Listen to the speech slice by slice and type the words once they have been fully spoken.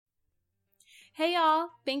Hey y'all,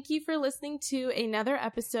 thank you for listening to another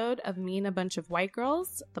episode of Me and a Bunch of White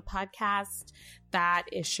Girls, the podcast that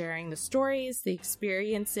is sharing the stories, the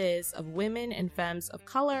experiences of women and femmes of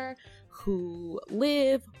color who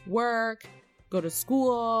live, work, go to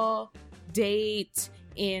school, date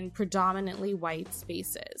in predominantly white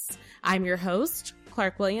spaces. I'm your host,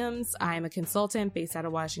 Clark Williams. I'm a consultant based out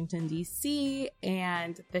of Washington, D.C.,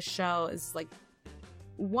 and the show is like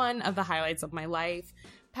one of the highlights of my life.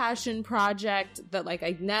 Passion project that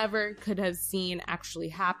I never could have seen actually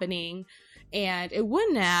happening, and it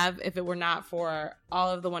wouldn't have if it were not for all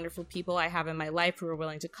of the wonderful people I have in my life who are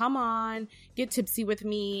willing to come on, get tipsy with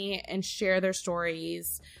me, and share their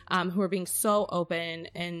stories, who are being so open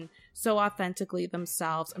and so authentically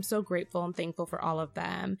themselves. I'm so grateful and thankful for all of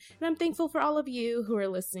them, and I'm thankful for all of you who are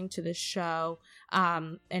listening to this show,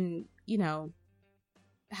 and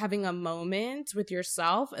having a moment with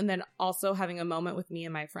yourself and then also having a moment with me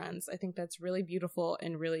and my friends. I think that's really beautiful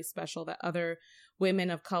and really special that other women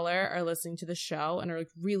of color are listening to the show and are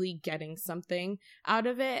really getting something out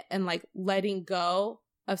of it and letting go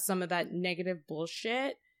of some of that negative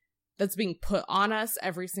bullshit that's being put on us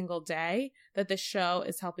every single day, that the show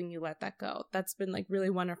is helping you let that go. That's been really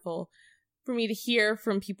wonderful for me to hear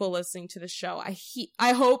from people listening to the show.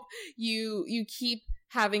 I hope you keep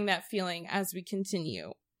having that feeling as we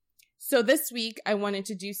continue. So this week, I wanted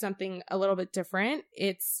to do something a little bit different.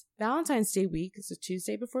 It's Valentine's Day week. It's a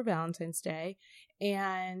Tuesday before Valentine's Day.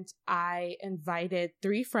 And I invited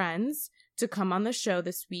 3 friends to come on the show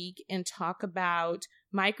this week and talk about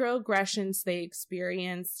microaggressions they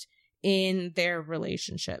experienced in their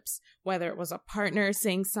relationships, whether it was a partner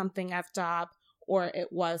saying something effed up, or it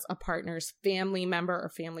was a partner's family member or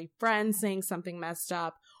family friend saying something messed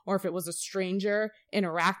up, or if it was a stranger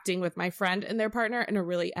interacting with my friend and their partner in a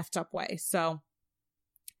really effed up way. So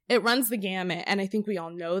it runs the gamut, and I think we all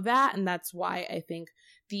know that, and that's why I think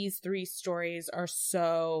these 3 stories are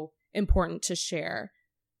so important to share.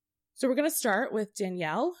 So we're going to start with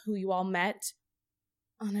Danielle, who you all met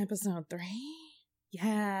on episode 3.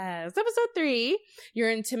 Yes, episode 3.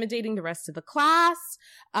 You're intimidating the rest of the class.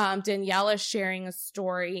 Danielle is sharing a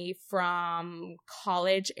story from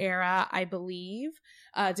college era, I believe.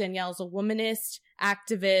 Danielle is a womanist,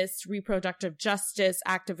 activist, reproductive justice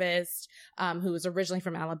activist, who was originally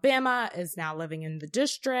from Alabama, is now living in the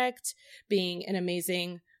district, being an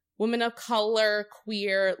amazing woman of color,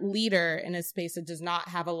 queer leader in a space that does not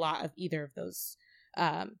have a lot of either of those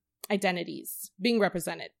identities being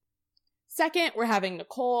represented. Second, we're having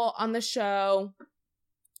Nicole on the show.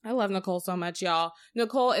 I love Nicole so much, y'all.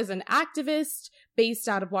 Nicole is an activist based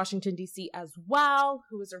out of Washington, D.C. as well,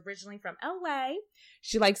 who is originally from L.A.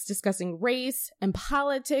 She likes discussing race and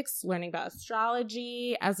politics, learning about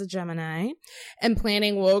astrology as a Gemini, and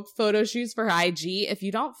planning woke photo shoots for her IG. If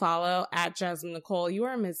you don't follow at Jasmine Nicole, you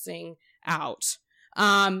are missing out.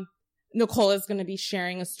 Nicole is going to be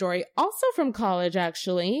sharing a story also from college,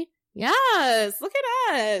 actually. Yes, look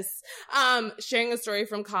at us. Sharing a story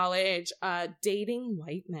from college, dating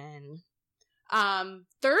white men.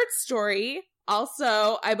 Third story,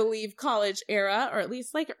 also, I believe college era, or at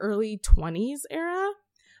least early 20s era.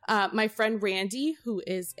 My friend Randy, who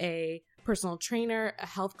is a personal trainer, a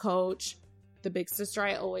health coach, the big sister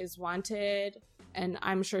I always wanted. And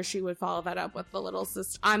I'm sure she would follow that up with the little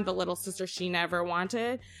sister. I'm the little sister she never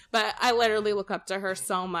wanted. But I literally look up to her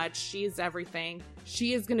so much. She is everything.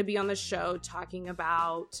 She is going to be on the show talking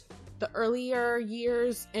about the earlier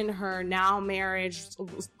years in her now marriage,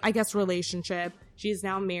 I guess, relationship. She is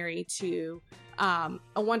now married to a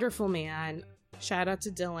wonderful man. Shout out to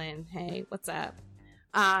Dylan. Hey, what's up?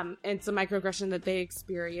 And some microaggression that they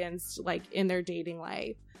experienced in their dating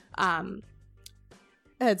life.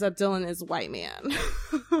 Heads up, Dylan is a white man.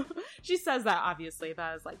 She says that, obviously, but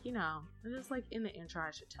I was just in the intro,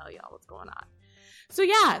 I should tell y'all what's going on. So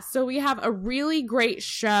yeah, so we have a really great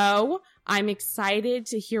show. I'm excited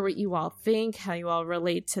to hear what you all think, how you all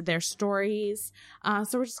relate to their stories.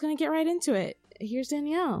 So we're just going to get right into it. Here's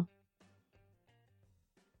Danielle.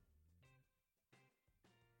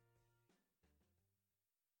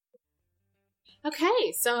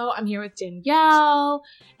 Okay, so I'm here with Danielle,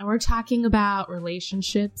 and we're talking about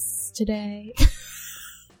relationships today.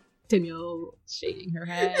 Danielle shaking her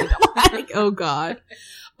head. Oh God.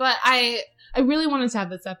 But I really wanted to have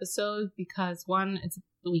this episode because, one, it's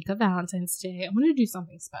the week of Valentine's Day. I wanted to do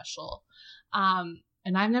something special.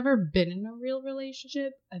 And I've never been in a real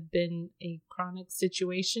relationship. I've been a chronic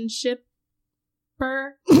situationship.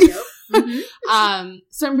 Yep. Mm-hmm.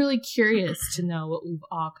 So I'm really curious to know what we've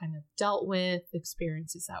all kind of dealt with,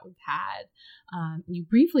 experiences that we've had. You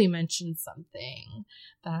briefly mentioned something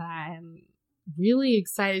that I'm really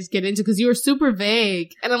excited to get into because you were super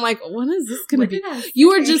vague. And I'm like, what is this going to be? You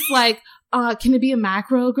were just like, can it be a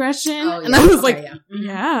macroaggression? Oh, yeah. And I was okay, like,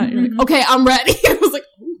 yeah. You're like, okay, I'm ready. I was like,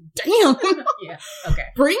 oh, damn. Yeah. Okay.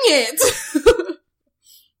 Bring it.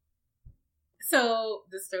 So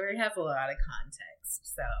the story has a lot of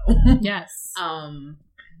context. So yes.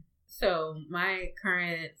 So my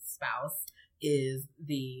current spouse is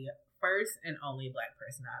the first and only Black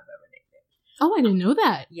person I've ever dated. Oh, I didn't know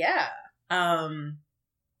that. Yeah.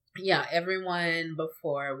 Yeah, everyone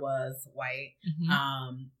before was white.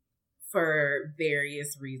 Mm-hmm. For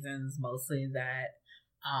various reasons, mostly that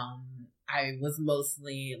I was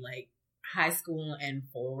mostly like high school and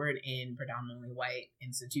forward in predominantly white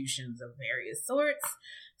institutions of various sorts.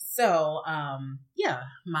 So, yeah,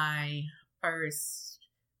 my first,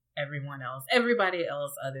 everybody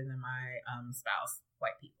else other than my spouse,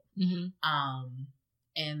 white people. Mm-hmm.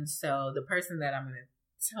 And so the person that I'm going to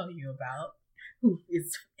tell you about, who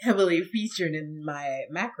is heavily featured in my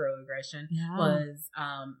macroaggression, was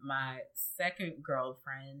my second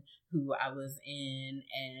girlfriend who I was in,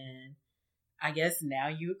 and I guess now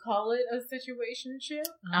you would call it a situationship.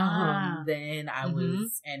 Then I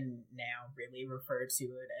was, and now really refer to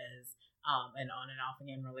it as an on and off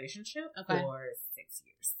again relationship for 6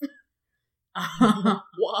 years. Wow.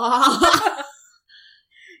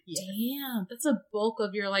 Yeah. Damn, that's a bulk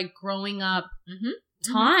of your like growing up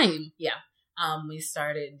time. Yeah. We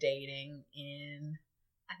started dating in,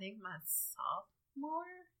 I think, my sophomore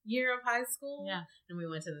year of high school. Yeah. And we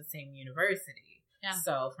went to the same university. Yeah.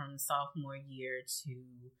 So from sophomore year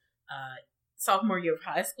of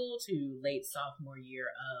high school to late sophomore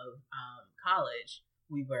year of college,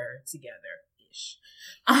 we were together-ish.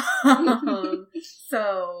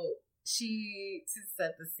 So to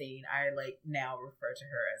set the scene, I like now refer to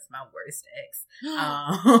her as my worst ex.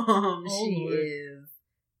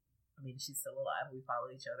 She's still alive. We follow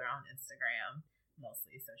each other on Instagram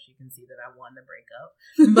mostly so she can see that I won the breakup.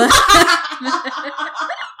 But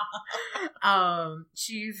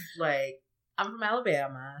she's like, I'm from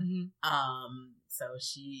Alabama. So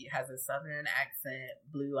she has a southern accent,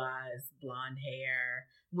 blue eyes, blonde hair.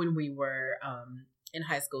 When we were in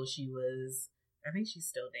high school, I think she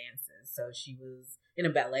still dances. So she was in a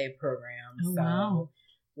ballet program. Oh, wow.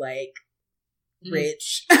 Like,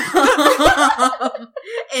 rich.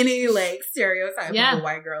 Any like stereotype of a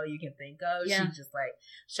white girl you can think of. She just like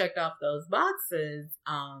checked off those boxes.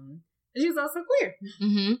 She's also queer.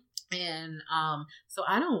 And so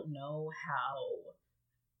I don't know how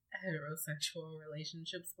heterosexual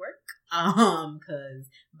relationships work. Because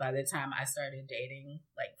by the time I started dating,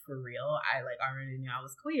 like for real, I like already knew I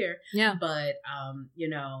was queer. Yeah. But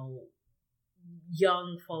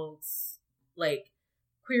young folks, like,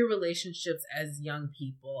 queer relationships as young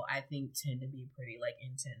people, I think, tend to be pretty like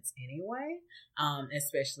intense anyway,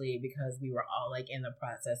 especially because we were all like in the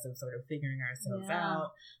process of sort of figuring ourselves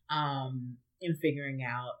out, and figuring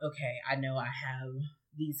out, okay, I know I have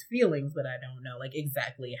these feelings, but I don't know like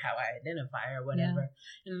exactly how I identify or whatever.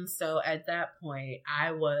 And so at that point,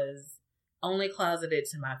 I was only closeted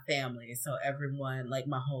to my family. So everyone, like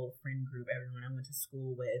my whole friend group, everyone I went to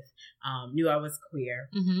school with, knew I was queer.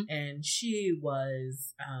 And she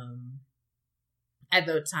was, at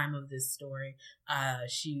the time of this story,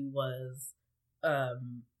 she was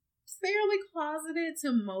fairly closeted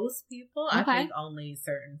to most people. I think only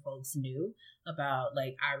certain folks knew about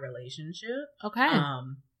like our relationship.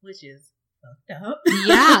 Which is fucked up.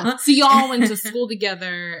 Yeah. So y'all went to school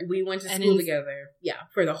together. We went to school together. Yeah.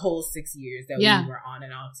 For the whole 6 years that we were on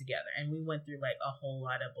and off together. And we went through like a whole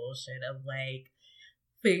lot of bullshit of like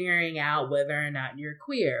figuring out whether or not you're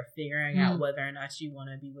queer, figuring out whether or not you want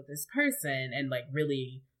to be with this person, and like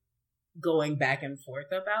really going back and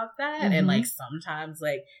forth about that. And like sometimes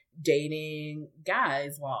like dating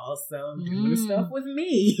guys while also doing stuff with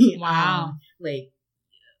me. Wow. Like,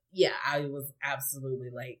 yeah, I was absolutely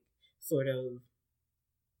like, sort of,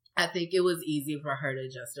 I think it was easy for her to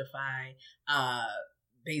justify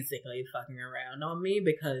basically fucking around on me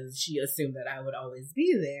because she assumed that I would always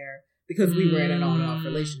be there because we were in an on and off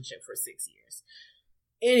relationship for 6 years.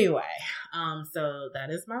 Anyway, so that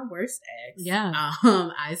is my worst ex. Yeah.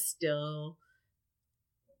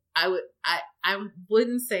 I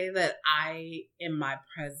wouldn't say that I, in my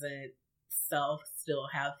present self, still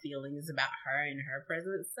have feelings about her and her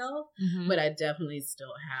present self, but I definitely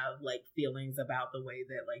still have like feelings about the way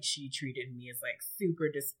that like she treated me as like super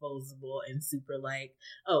disposable and super like,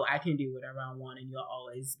 oh, I can do whatever I want and you'll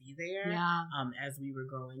always be there. As we were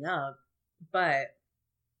growing up. But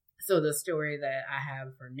so the story that I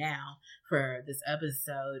have for now for this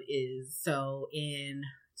episode is, so in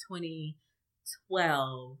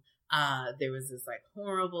 2012, there was this like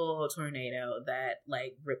horrible tornado that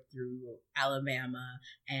like ripped through Alabama.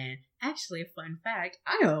 And actually, fun fact,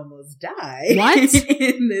 I almost died. What?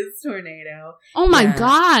 In this tornado. Oh my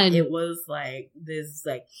God. It was like this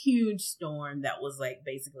like huge storm that was like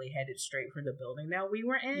basically headed straight for the building that we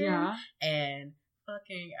were in. Yeah. And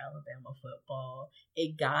fucking Alabama football,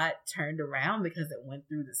 it got turned around because it went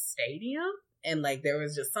through the stadium. And like there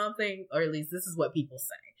was just something, or at least this is what people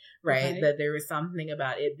say, right? Okay. That there was something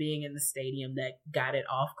about it being in the stadium that got it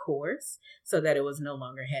off course so that it was no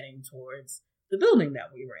longer heading towards the building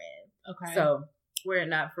that we were in. Okay. So were it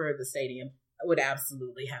not for the stadium, I would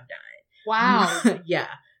absolutely have died. Wow. Yeah.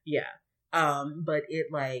 But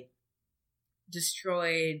it like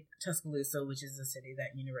destroyed Tuscaloosa, which is the city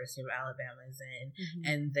that University of Alabama is in,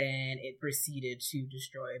 and then it proceeded to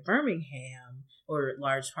destroy Birmingham, or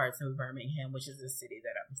large parts of Birmingham, which is the city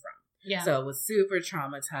that I'm from. Yeah. So it was super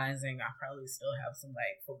traumatizing. I probably still have some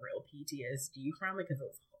like for real PTSD from it because it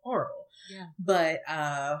was horrible. Yeah. But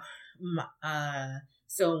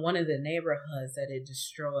so one of the neighborhoods that it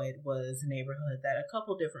destroyed was a neighborhood that a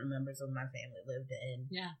couple different members of my family lived in.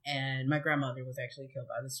 Yeah. And my grandmother was actually killed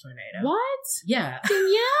by this tornado. What? Yeah.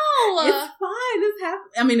 Danielle! It's fine. This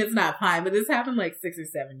happened. I mean, it's not fine, but this happened like 6 or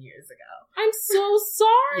 7 years ago. I'm so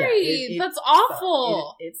sorry. Yeah, That's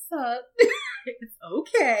awful. It sucked. It's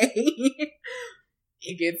okay.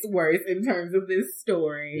 It gets worse in terms of this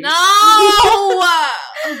story. No!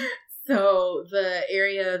 So the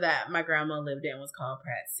area that my grandma lived in was called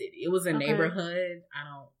Pratt City. It was a Okay. neighborhood. I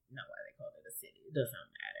don't know why they called it a city. It doesn't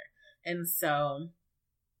matter. And so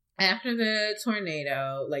after the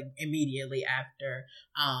tornado, like immediately after,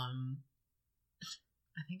 I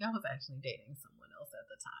think I was actually dating someone else at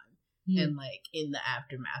the time. And like in the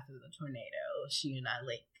aftermath of the tornado, she and I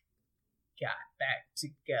like got back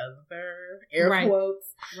together, air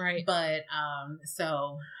quotes. Right. But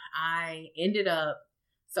so I ended up,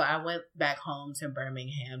 so I went back home to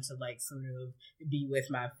Birmingham to like sort of be with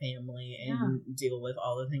my family and deal with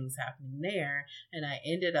all the things happening there. And I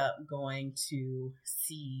ended up going to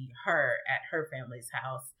see her at her family's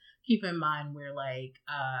house. Keep in mind, we're like,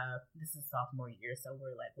 this is sophomore year, so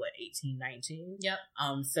we're like, what, 18, 19? Yep.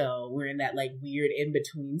 So we're in that like weird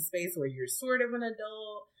in-between space where you're sort of an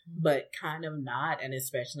adult, but kind of not. And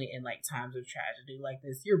especially in like times of tragedy like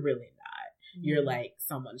this, you're really not. You're like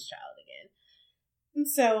someone's child again. And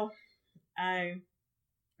so I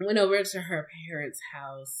went over to her parents'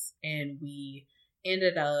 house and we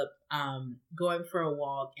ended up going for a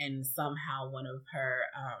walk, and somehow one of her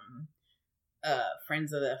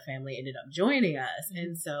friends of the family ended up joining us.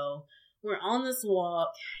 And so we're on this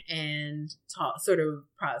walk and sort of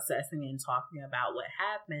processing and talking about what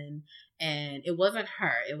happened. And it wasn't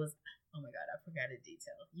her. It was, oh my God, I forgot a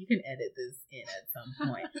detail. You can edit this in at some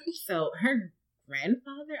point. So her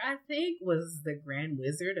grandfather, I think, was the Grand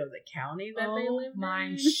Wizard of the county that they lived in. Oh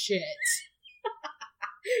my shit.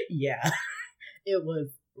 Yeah. It was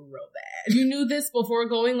real bad. You knew this before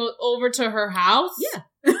going over to her house? Yeah.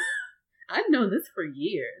 I've known this for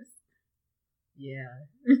years. Yeah.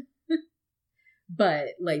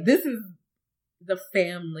 But, like, this is the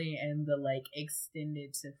family and the, like,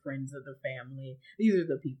 extended to friends of the family. These are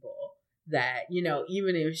the people that, you know,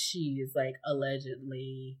 even if she is, like,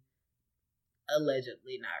 allegedly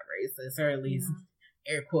not racist, or at least,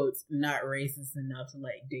 air quotes, not racist enough to,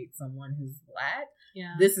 like, date someone who's Black,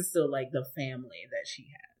 this is still, like, the family that she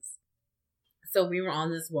has. So we were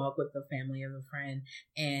on this walk with the family of a friend,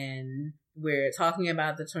 and we're talking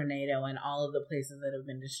about the tornado and all of the places that have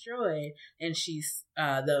been destroyed. And she's,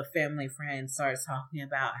 the family friend starts talking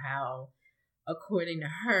about how, according to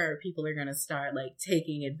her, people are going to start like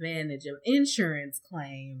taking advantage of insurance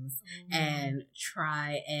claims and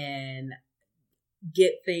try and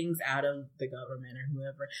get things out of the government or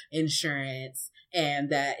whoever, insurance,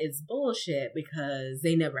 and that it's bullshit because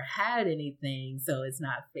they never had anything, so it's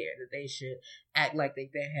not fair that they should act like they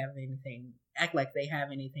have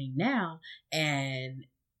anything now, and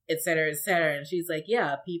et cetera, et cetera. And she's like,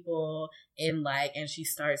 yeah, people in like, and she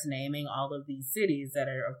starts naming all of these cities that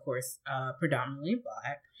are, of course, predominantly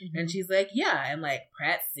Black. And she's like, yeah, and like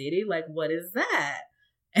Pratt City, like, what is that?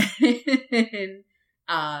 And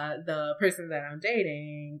the person that I'm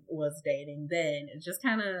was dating then, it just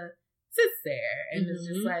kind of sits there and is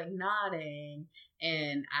just like nodding.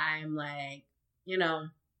 And I'm like, you know,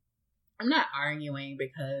 I'm not arguing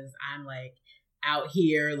because I'm like out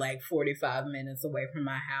here like 45 minutes away from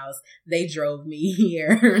my house. They drove me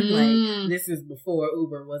here. Like, this is before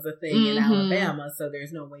Uber was a thing in Alabama, so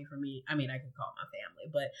there's no way for me, I mean, I can call my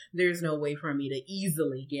family, but there's no way for me to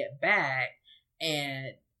easily get back.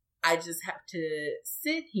 And I just have to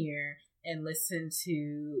sit here and listened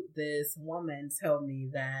to this woman tell me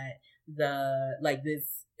that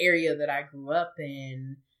this area that I grew up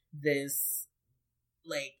in, this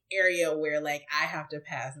like area where like I have to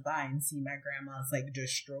pass by and see my grandma's like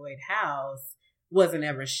destroyed house wasn't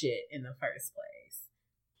ever shit in the first place.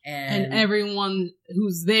 And everyone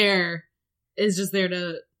who's there is just there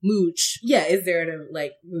to mooch. Yeah, is there to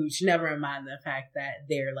like mooch. Never mind the fact that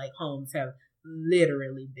their like homes have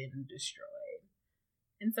literally been destroyed.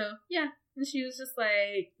 And so, yeah. And she was just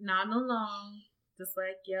like nodding along. Just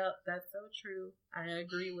like, yep, that's so true. I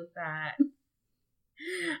agree with that.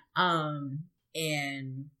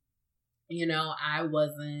 And you know, I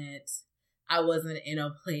wasn't in a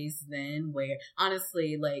place then where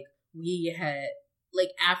honestly, like we had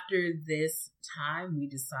like after this time we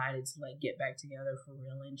decided to like get back together for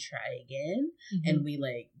real and try again. Mm-hmm. And we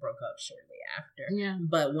like broke up shortly after. Yeah.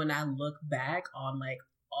 But when I look back on like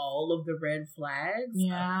all of the red flags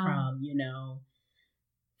from, you know,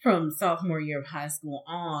 from sophomore year of high school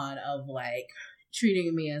on of like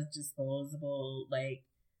treating me as disposable, like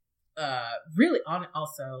really on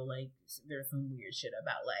also like there's some weird shit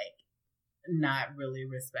about like not really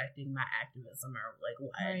respecting my activism or like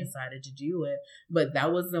why I decided to do it. But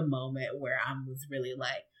that was the moment where I was really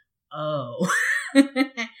like, oh,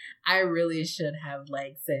 I really should have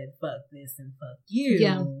like said fuck this and fuck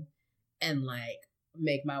you and like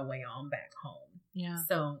make my way on back home. Yeah.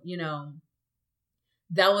 So, you know,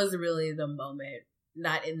 that was really the moment,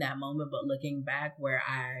 not in that moment, but looking back where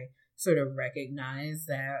I sort of recognized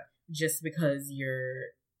that just because you're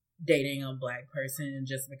dating a Black person and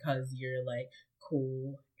just because you're like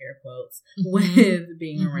cool, air quotes, with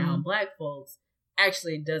being around Black folks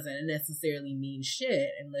actually doesn't necessarily mean shit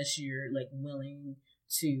unless you're like willing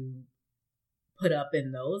to put up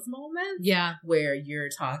in those moments. Yeah. Where you're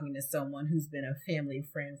talking to someone who's been a family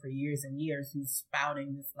friend for years and years who's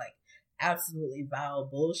spouting this like absolutely vile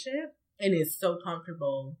bullshit and is so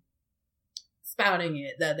comfortable spouting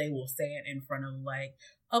it that they will say it in front of like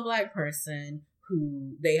a Black person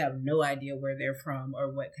who they have no idea where they're from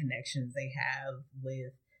or what connections they have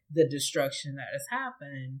with the destruction that has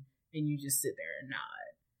happened, and you just sit there and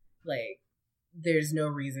nod. Like, there's no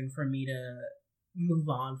reason for me to move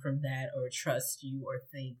on from that or trust you or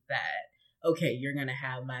think that, okay, you're going to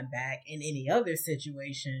have my back in any other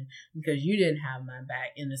situation because you didn't have my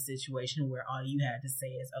back in a situation where all you had to say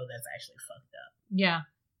is, oh, that's actually fucked up. Yeah.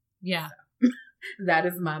 Yeah. So, that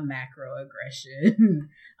is my macroaggression.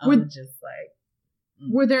 Just like,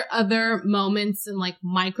 were there other moments and like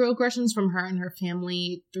microaggressions from her and her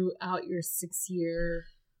family throughout your 6-year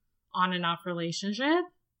on and off relationship?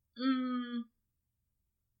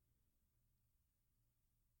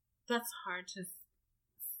 That's hard to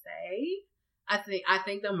say. I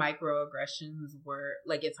think the microaggressions were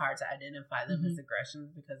like, it's hard to identify them as aggressions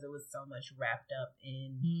because it was so much wrapped up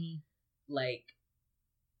in like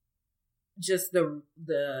just the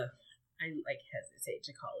I like hesitate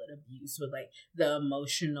to call it abuse, but like the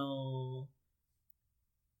emotional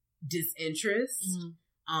disinterest,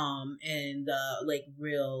 and the like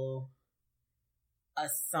real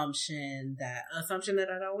assumption that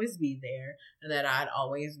I'd always be there and that I'd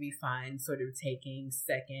always be fine, sort of taking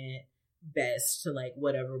second best to like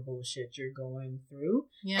whatever bullshit you're going through.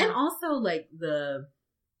 Yeah. And also like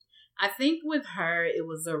I think with her, it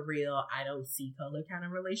was a real I don't see color kind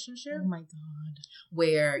of relationship. Oh my God.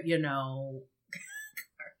 Where, you know,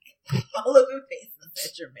 all of the faces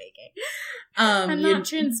that you're making. I'm not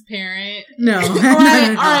transparent. No. or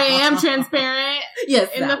I am transparent. Yes.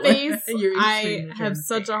 In the face. I have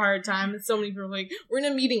such a hard time. And so many people are like, we're in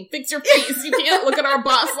a meeting. Fix your face. You can't look at our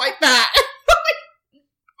boss like that.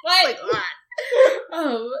 What?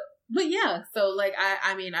 But yeah, so like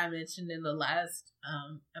I mean I mentioned in the last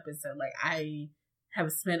episode, like I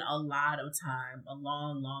have spent a lot of time, a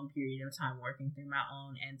long period of time working through my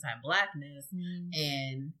own anti-Blackness.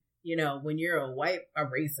 And you know, when you're a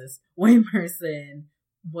racist white person,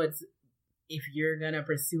 if you're gonna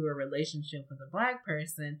pursue a relationship with a Black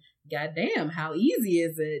person, goddamn, how easy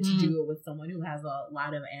is it to do it with someone who has a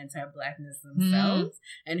lot of anti-Blackness themselves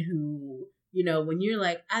and who, you know, when you're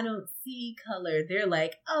like, I don't see color, they're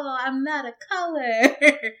like, oh, I'm not a color.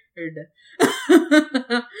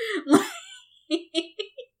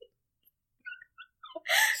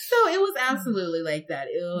 So it was absolutely like that.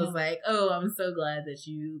 It was like, oh, I'm so glad that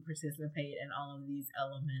you participate in all of these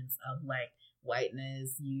elements of like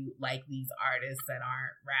whiteness. You like these artists that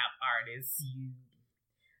aren't rap artists. You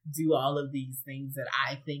do all of these things that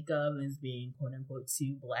I think of as being quote unquote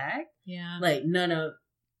too Black. Yeah. Like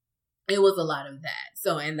it was a lot of that.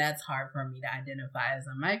 So, and that's hard for me to identify as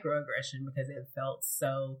a microaggression because it felt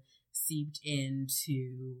so seeped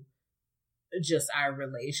into just our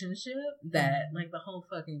relationship that like the whole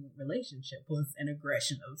fucking relationship was an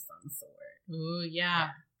aggression of some sort. Ooh, yeah.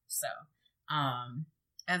 So,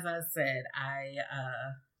 as I said, I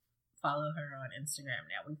follow her on Instagram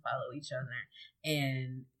now. We follow each other,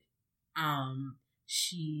 and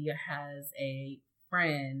she has a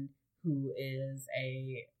friend who is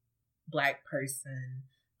a Black person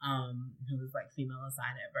who is like female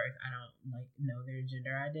assigned at birth. I don't like know their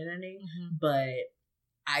gender identity, but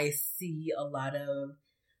I see a lot of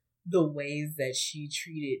the ways that she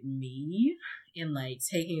treated me in like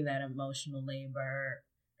taking that emotional labor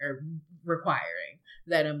or requiring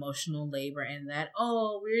that emotional labor, and that,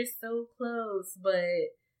 oh, we're so close,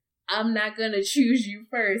 but I'm not going to choose you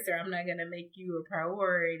first, or I'm not going to make you a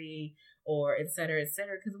priority, or et cetera,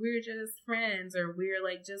 because we're just friends, or we're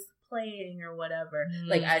like just playing or whatever.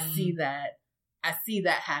 Like I see that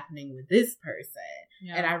happening with this person.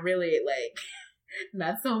 And I really like,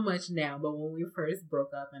 not so much now, but when we first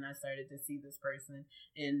broke up and I started to see this person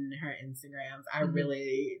in her Instagrams, I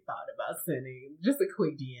really thought about sending just a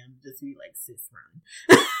quick DM, just to be like, sis, run.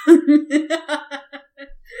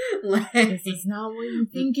 Like, this is not what you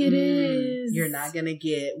think it is. You're not gonna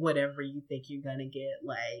get whatever you think you're gonna get.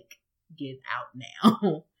 Like, get out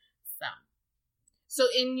now. So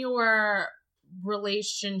in your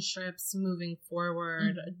relationships moving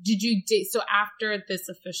forward, did you date, so after this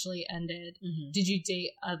officially ended, did you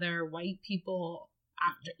date other white people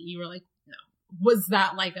after you were like, no? Was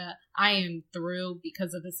that like a, I am through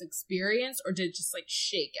because of this experience, or did it just like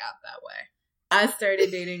shake out that way? I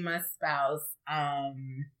started dating my spouse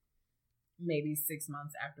maybe 6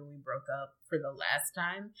 months after we broke up for the last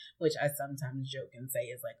time, which I sometimes joke and say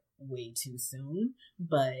is like way too soon,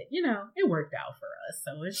 but you know, it worked out for us,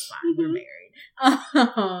 so it's fine. We're married.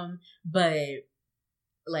 But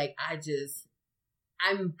like,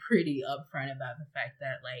 I'm pretty upfront about the fact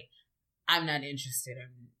that like, I'm not interested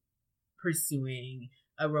in pursuing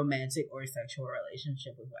a romantic or sexual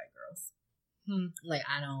relationship with white girls. Like,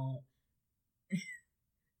 I don't,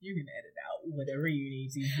 you can edit out whatever you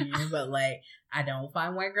need to hear, but like, I don't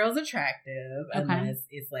find white girls attractive unless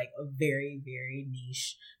it's like a very, very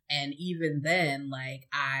niche. And even then, like,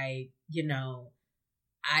 I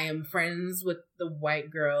am friends with the white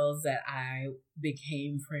girls that I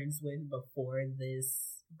became friends with before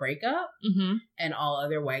this breakup, and all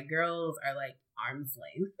other white girls are like arm's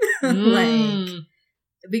length. Like,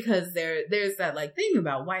 because there's that like thing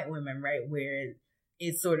about white women, right, where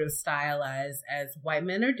it's sort of stylized as white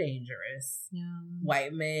men are dangerous.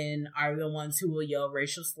 White men are the ones who will yell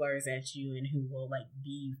racial slurs at you and who will like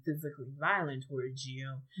be physically violent towards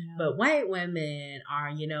you. But white women are,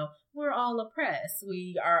 you know, we're all oppressed.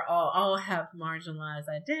 We are all have marginalized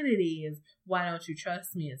identities. Why don't you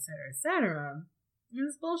trust me, et cetera, et cetera.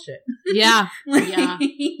 It's bullshit.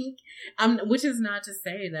 Which is not to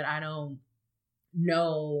say that I don't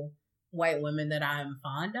know white women that I'm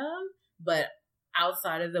fond of, but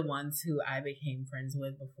outside of the ones who I became friends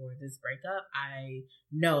with before this breakup, I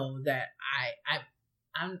know that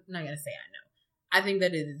I'm not going to say I know. I think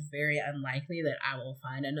that it is very unlikely that I will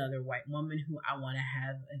find another white woman who I want to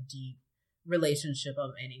have a deep relationship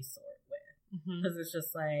of any sort with. Because it's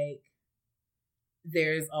just like,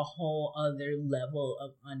 there's a whole other level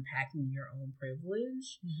of unpacking your own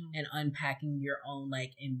privilege and unpacking your own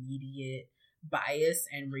like immediate bias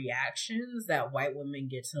and reactions that white women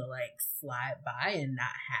get to like slide by and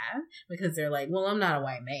not have, because they're like, well, I'm not a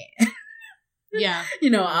white man.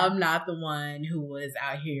 You know, I'm not the one who was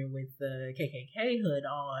out here with the KKK hood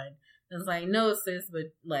on. It's like, no, sis,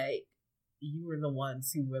 but like, you were the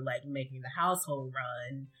ones who were like making the household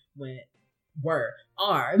run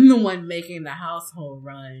are the one making the household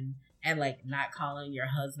run, and like not calling your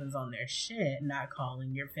husbands on their shit, not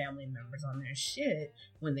calling your family members on their shit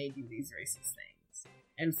when they do these racist things.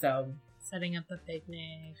 And so, setting up the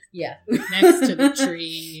picnic, next to the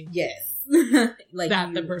tree, like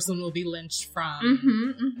that the person will be lynched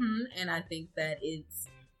from. And I think that it's,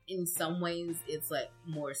 in some ways, it's like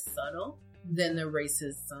more subtle than the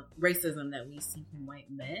racism that we see from white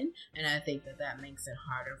men, and I think that makes it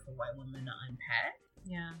harder for white women to unpack.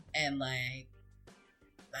 And like,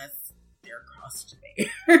 that's their cross to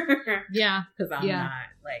bear. Because I'm not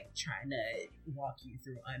like trying to walk you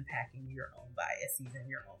through unpacking your own biases and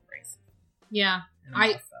your own racism. And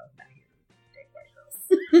I'm also not here to date white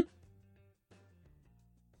girls.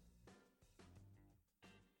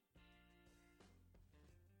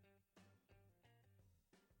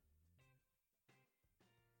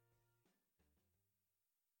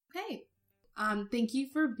 Okay. Thank you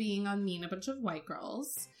for being on Me and a Bunch of White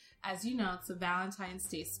Girls. as you know, it's a Valentine's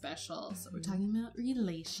Day special, so we're talking about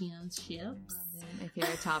relationships. My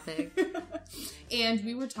favorite topic. And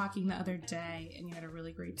we were talking the other day, and you had a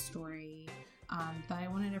really great story that I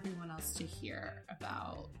wanted everyone else to hear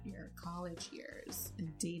about your college years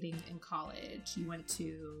and dating in college. You went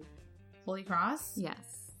to Holy Cross?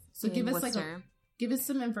 Yes. So give us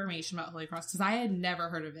some information about Holy Cross, because I had never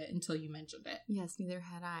heard of it until you mentioned it. Yes, neither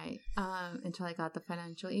had I, until I got the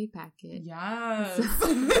financial aid packet. Yes.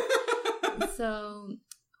 So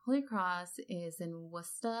Holy Cross is in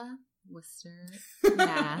Worcester,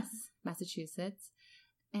 Massachusetts,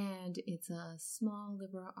 and it's a small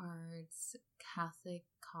liberal arts Catholic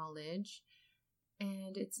college,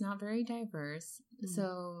 and it's not very diverse.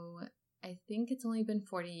 So I think it's only been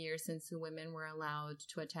 40 years since the women were allowed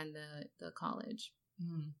to attend the college.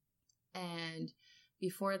 And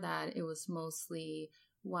before that, it was mostly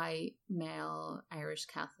white, male, Irish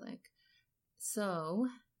Catholic. So,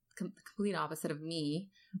 the complete opposite of me.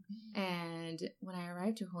 And when I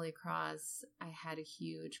arrived to Holy Cross, I had a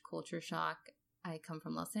huge culture shock. I come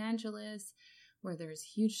from Los Angeles, where there's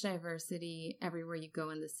huge diversity everywhere you go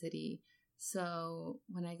in the city. So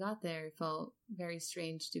when I got there, it felt very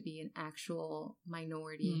strange to be an actual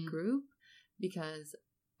minority group, because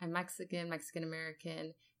I'm Mexican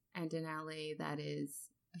American, and in LA, that is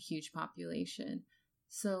a huge population.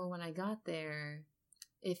 So when I got there,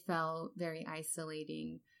 it felt very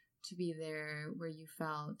isolating to be there, where you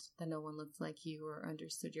felt that no one looked like you or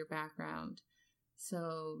understood your background.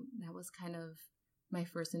 So that was kind of my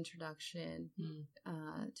first introduction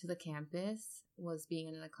to the campus, was being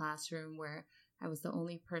in a classroom where I was the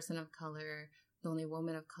only person of color, the only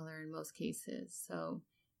woman of color in most cases. So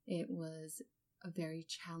it was a very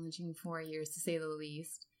challenging 4 years, to say the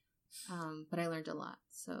least. But I learned a lot.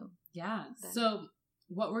 So yeah. So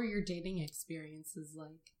what were your dating experiences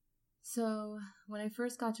like? So when I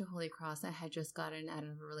first got to Holy Cross, I had just gotten out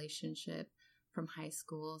of a relationship from high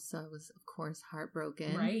school. So I was, of course,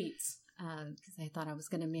 heartbroken. Right. Because I thought I was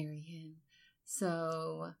going to marry him.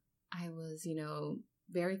 So I was,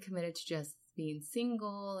 very committed to just being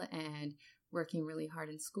single and working really hard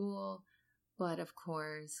in school. But of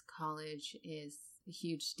course, college is a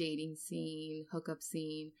huge dating scene, hookup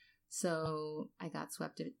scene. So I got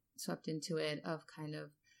swept into it, of kind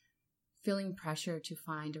of feeling pressure to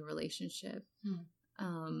find a relationship.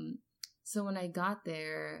 So when I got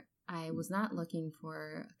there, I was not looking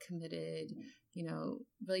for a committed,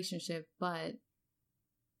 relationship, but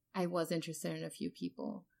I was interested in a few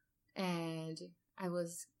people, and we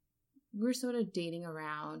were sort of dating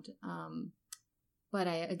around. But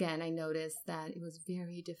I noticed that it was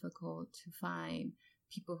very difficult to find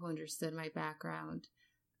people who understood my background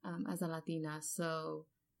as a Latina. So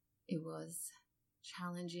it was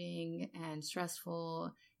challenging and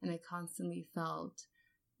stressful, and I constantly felt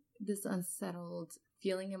this unsettled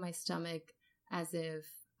feeling in my stomach, as if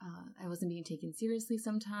I wasn't being taken seriously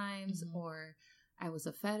sometimes, or I was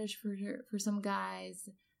a fetish for some guys.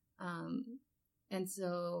 And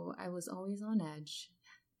so I was always on edge.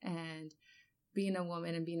 And being a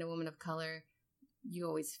woman and being a woman of color, you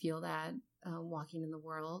always feel that walking in the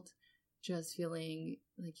world, just feeling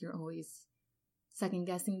like you're always second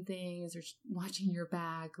guessing things, or watching your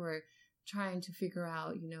back, or trying to figure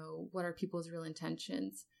out, what are people's real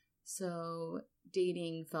intentions. So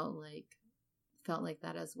dating felt like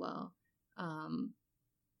that as well.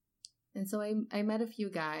 And so I met a few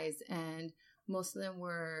guys, and most of them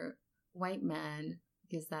were white men,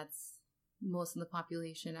 because that's most of the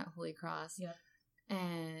population at Holy Cross. Yep.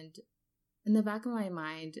 And in the back of my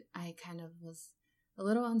mind, I kind of was a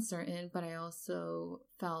little uncertain, but I also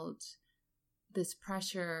felt this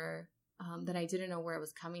pressure that I didn't know where it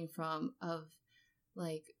was coming from, of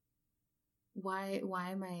like, why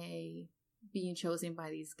am I being chosen by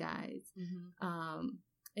these guys?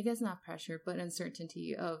 I guess not pressure, but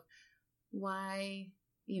uncertainty of why,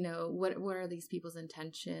 what are these people's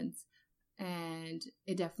intentions? And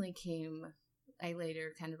it definitely came, I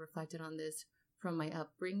later kind of reflected on this, from my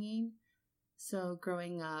upbringing. So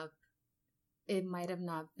growing up, it might have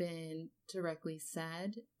not been directly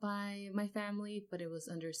said by my family, but it was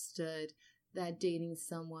understood that dating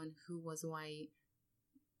someone who was white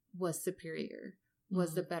was superior,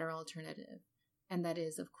 was the better alternative. And that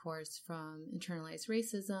is, of course, from internalized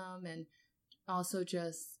racism, and also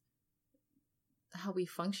just how we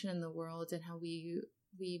function in the world, and how we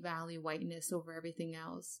value whiteness over everything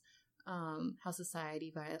else, how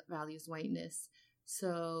society values whiteness.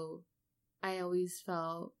 So I always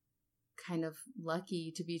felt kind of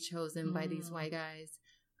lucky to be chosen by these white guys.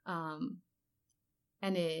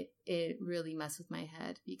 And it really messed with my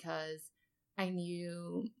head, because I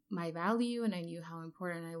knew my value and I knew how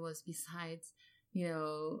important I was besides,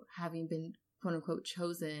 having been quote unquote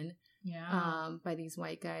chosen by these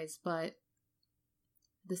white guys. But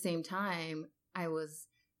at the same time, I was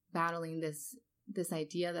battling this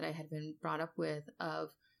idea that I had been brought up with of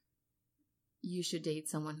you should date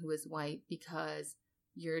someone who is white because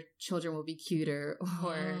your children will be cuter,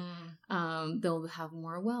 or they'll have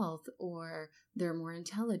more wealth, or they're more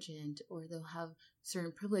intelligent, or they'll have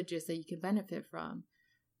certain privileges that you can benefit from.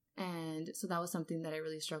 And so that was something that I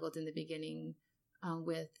really struggled in the beginning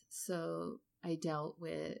with. So I dealt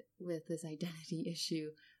with this identity issue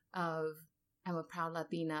of I'm a proud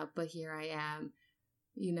Latina, but here I am,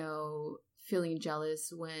 feeling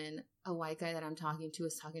jealous when a white guy that I'm talking to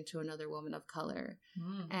is talking to another woman of color.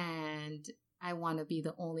 And I want to be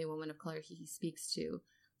the only woman of color he speaks to.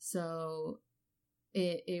 So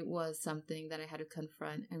it was something that I had to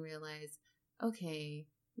confront and realize, okay,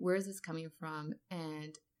 where is this coming from?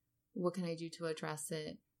 And what can I do to address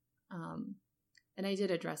it? And I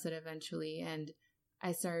did address it eventually. And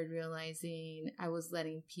I started realizing I was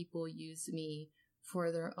letting people use me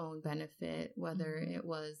for their own benefit, whether it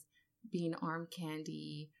was being arm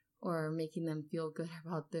candy or making them feel good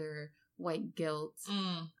about their white guilt,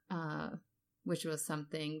 which was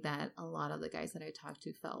something that a lot of the guys that I talked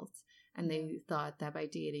to felt. And they thought that by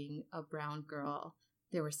dating a brown girl,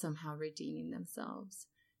 they were somehow redeeming themselves.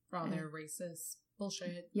 For all their racist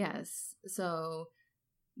bullshit. Yes. So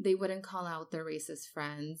they wouldn't call out their racist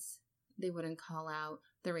friends. They wouldn't call out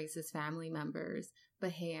their racist family members.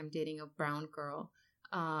 But hey, I'm dating a brown girl.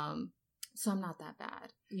 So I'm not that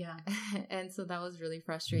bad. Yeah. And so that was really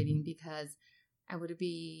frustrating because I would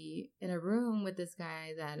be in a room with this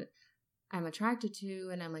guy that I'm attracted to,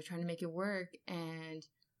 and I'm like trying to make it work, and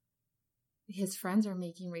his friends are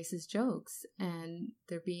making racist jokes and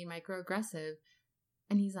they're being microaggressive,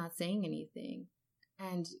 and he's not saying anything.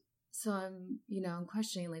 And so I'm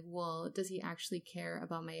questioning, like, well, does he actually care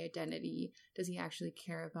about my identity? Does he actually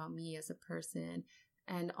care about me as a person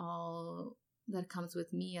and all that comes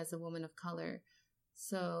with me as a woman of color?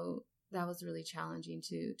 So that was really challenging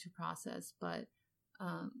to process. But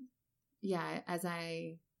as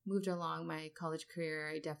I moved along my college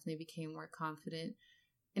career, I definitely became more confident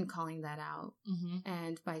in calling that out.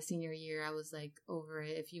 And by senior year, I was like over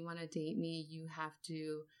it. If you want to date me, you have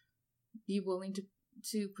to be willing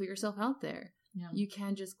to put yourself out there. Yeah. You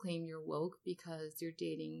can't just claim you're woke because you're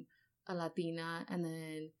dating a Latina, and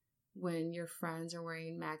then when your friends are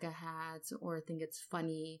wearing MAGA hats or think it's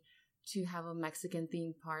funny to have a Mexican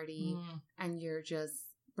themed party and you're just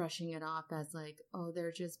brushing it off as like, oh,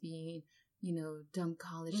 they're just being, dumb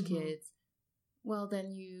college kids. Well,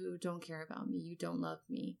 then you don't care about me. You don't love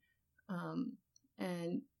me.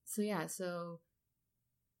 And so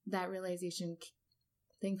that realization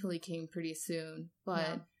thankfully came pretty soon,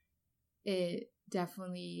 but it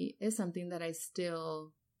definitely is something that I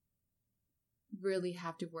still really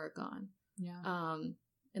have to work on.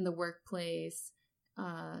 In the workplace,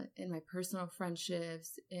 in my personal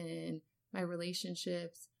friendships, in my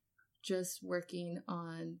relationships, just working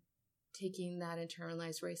on taking that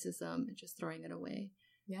internalized racism and just throwing it away.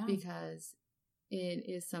 Because it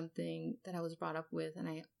is something that I was brought up with and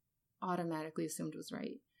I automatically assumed was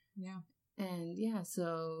right. And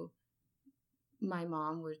so my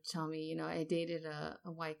mom would tell me, I dated a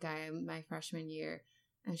white guy my freshman year,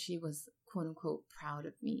 and she was quote unquote proud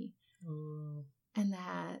of me. And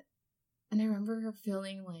I remember her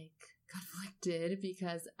feeling like conflicted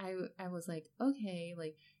because I was like, okay,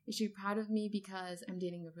 like, is she proud of me because I'm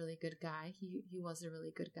dating a really good guy? He was a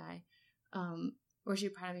really good guy. Or is she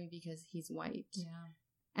proud of me because he's white?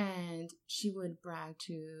 And she would brag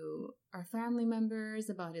to our family members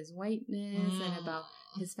about his whiteness and about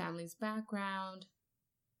his family's background.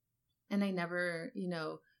 And I never,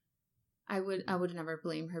 I would never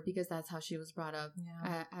blame her because that's how she was brought up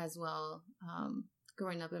as well.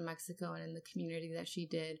 Growing up in Mexico and in the community that she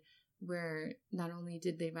did, where not only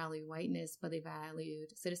did they value whiteness, but they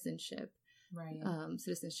valued citizenship,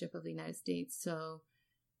 citizenship of the United States. So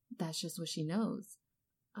that's just what she knows.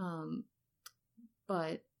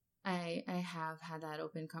 But I have had that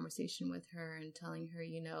open conversation with her and telling her,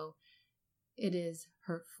 it is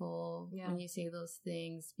hurtful when you say those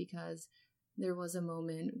things, because there was a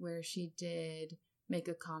moment where she did make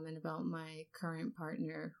a comment about my current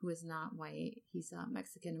partner, who is not white. He's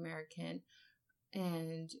Mexican American.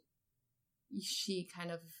 And she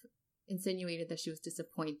kind of insinuated that she was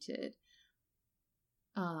disappointed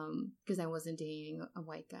because I wasn't dating a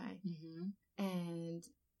white guy. And,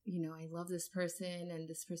 I love this person, and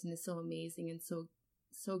this person is so amazing and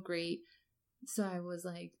so great. So I was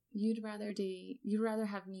like, you'd rather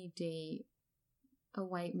have me date a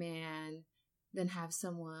white man than have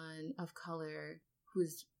someone of color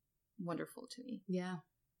who's wonderful to me. Yeah.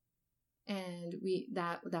 And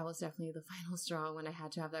that was definitely the final straw when I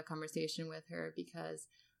had to have that conversation with her, because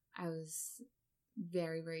I was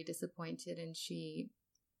very, very disappointed, and she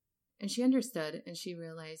understood, and she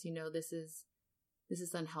realized, this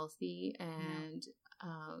is unhealthy, and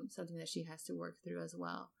something that she has to work through as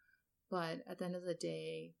well. But at the end of the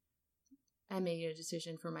day, I made a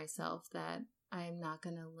decision for myself that I'm not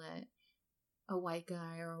going to let a white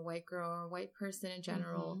guy or a white girl or a white person in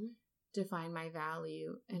general define my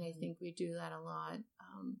value. And I think we do that a lot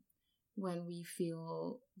when we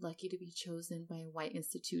feel lucky to be chosen by a white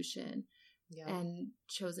institution and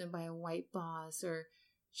chosen by a white boss, or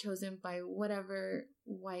chosen by whatever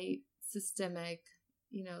white systemic,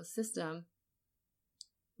 system.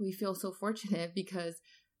 We feel so fortunate because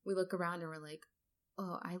we look around and we're like,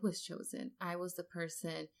 oh, I was chosen. I was the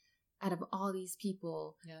person out of all these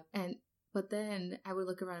people. Yep. But then I would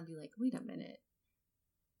look around and be like, wait a minute.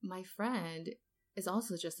 My friend is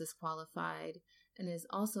also just as qualified and is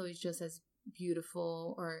also just as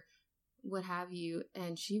beautiful or what have you,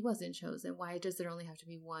 and she wasn't chosen. Why does there only have to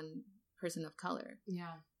be one person of color?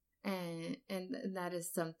 Yeah. And that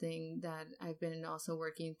is something that I've been also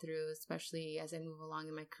working through, especially as I move along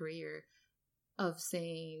in my career, of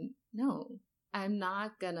saying, no, I'm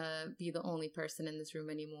not gonna be the only person in this room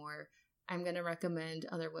anymore. I'm gonna recommend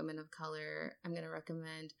other women of color. I'm gonna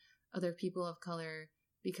recommend other people of color,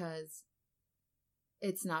 because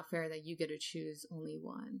it's not fair that you get to choose only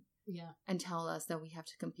one. Yeah. And tell us that we have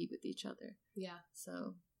to compete with each other. Yeah.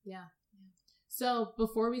 So, yeah. So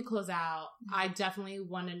before we close out, I definitely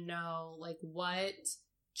want to know, what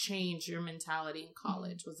changed your mentality in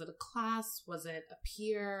college? Was it a class? Was it a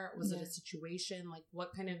peer? Was it a situation?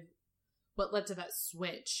 What led to that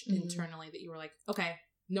switch internally that you were like, okay,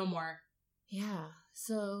 no more? Yeah.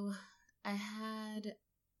 So I had,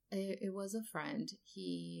 it was a friend.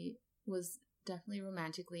 He was definitely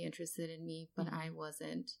romantically interested in me, but I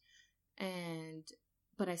wasn't.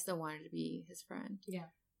 But I still wanted to be his friend. Yeah.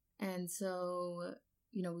 And so,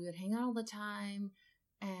 we would hang out all the time,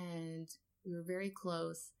 and we were very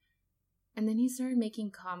close. And then he started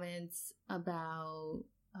making comments about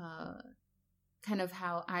kind of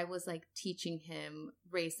how I was teaching him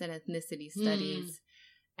race and ethnicity studies,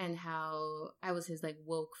 and how I was his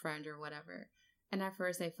woke friend or whatever. And at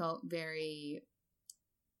first I felt very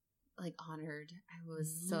honored. I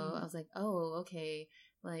was like, oh, okay.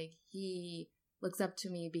 He looks up to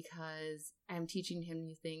me because I'm teaching him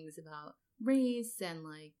new things about race and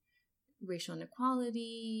racial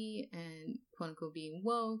inequality and quote unquote being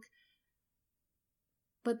woke.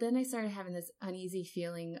 But then I started having this uneasy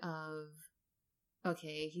feeling of,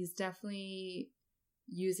 okay, he's definitely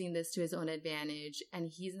using this to his own advantage, and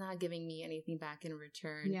he's not giving me anything back in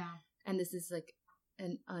return. Yeah. And this is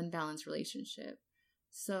an unbalanced relationship.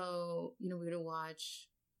 So, we would watch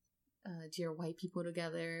Dear White People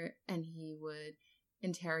together, and he would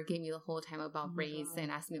interrogate me the whole time about race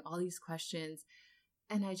and ask me all these questions.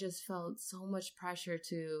 And I just felt so much pressure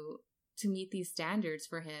to meet these standards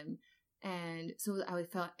for him. And so I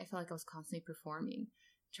felt like I was constantly performing,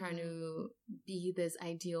 trying to be this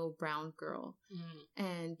ideal brown girl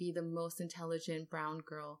and be the most intelligent brown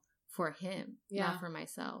girl for him, not for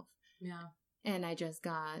myself. Yeah. And I just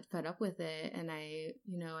got fed up with it. And I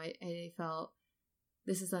felt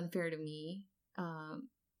this is unfair to me.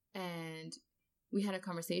 And we had a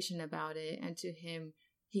conversation about it. And to him,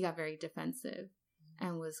 he got very defensive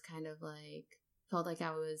and was kind of felt like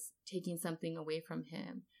I was taking something away from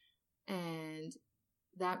him. And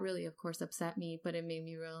that really, of course, upset me. But it made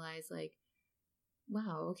me realize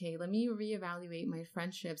wow, okay, let me reevaluate my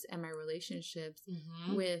friendships and my relationships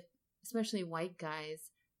with especially white guys.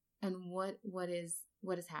 And what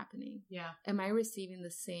is happening? Yeah. Am I receiving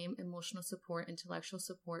the same emotional support, intellectual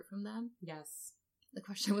support from them? Yes. The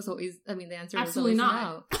question was always, the answer absolutely was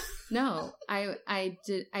always not. No.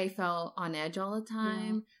 I felt on edge all the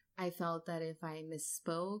time. Yeah. I felt that if I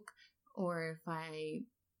misspoke or if I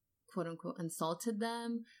quote unquote insulted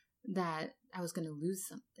them, that I was going to lose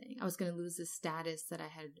something. I was going to lose the status that I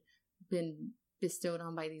had been bestowed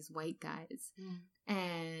on by these white guys.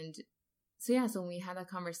 And so when we had that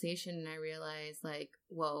conversation, and I realized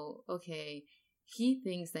whoa, okay, he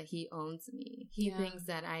thinks that he owns me. He thinks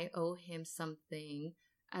that I owe him something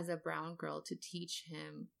as a brown girl to teach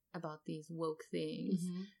him about these woke things.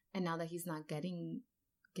 And now that he's not getting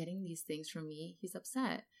these things from me, he's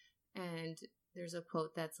upset. And there's a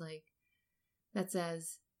quote that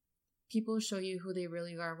says, people show you who they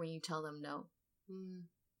really are when you tell them no.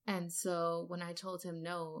 And so when I told him,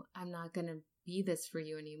 no, I'm not going to be this for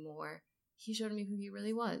you anymore, he showed me who he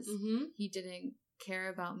really was. Mm-hmm. He didn't care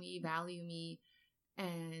about me, value me,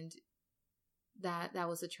 and that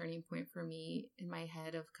was a turning point for me in my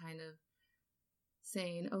head of kind of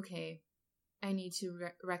saying, okay, I need to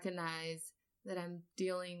recognize that I'm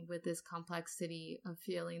dealing with this complexity of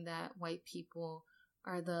feeling that white people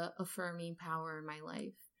are the affirming power in my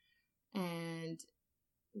life. And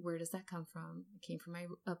where does that come from? It came from my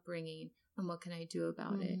upbringing, and what can I do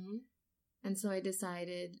about it? And so I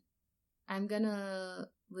decided I'm gonna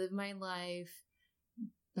live my life,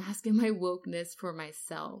 bask in my wokeness for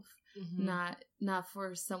myself, not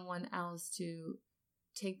for someone else to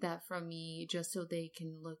take that from me just so they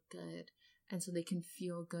can look good and so they can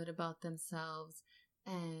feel good about themselves.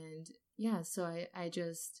 And yeah, so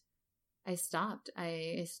I stopped.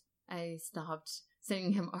 I stopped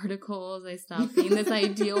sending him articles. I stopped being this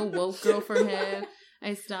ideal woke girl for him.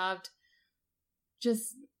 I stopped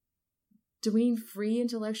just doing free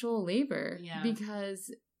intellectual labor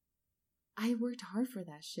because I worked hard for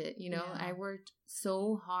that shit. You know, I worked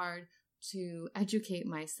so hard to educate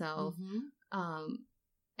myself.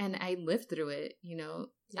 And I lived through it, you know.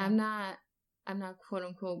 I'm not quote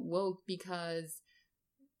unquote woke because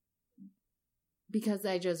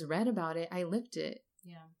I just read about it. I lived it.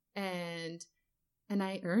 And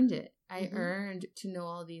I earned it. I earned to know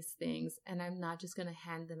all these things, and I'm not just going to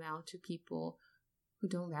hand them out to people who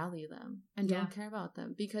don't value them and don't care about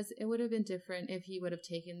them, because it would have been different if he would have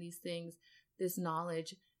taken these things, this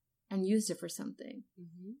knowledge, and used it for something,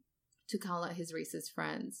 to call out his racist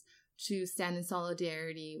friends, to stand in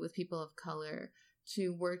solidarity with people of color, to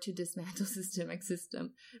work to dismantle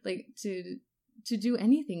system, like to do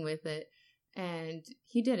anything with it. And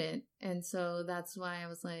he didn't. And so that's why I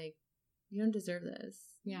was like, you don't deserve this.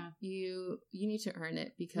 You need to earn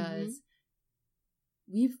it, because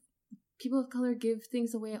people of color give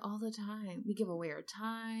things away all the time. We give away our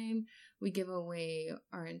time, we give away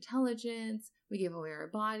our intelligence, we give away our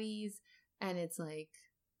bodies, and it's like,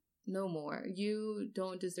 no more. You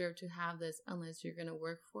don't deserve to have this unless you're going to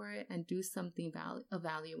work for it and do something of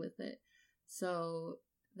value with it. So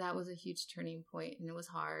that was a huge turning point, and it was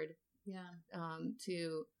hard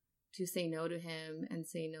to say no to him and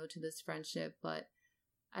say no to this friendship. But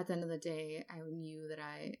at the end of the day, I knew that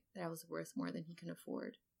I was worth more than he can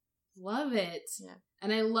afford. Love it. Yeah.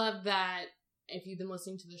 And I love that if you've been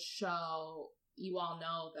listening to the show, you all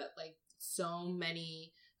know that like so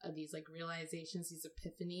many of these like realizations, these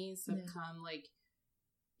epiphanies have come like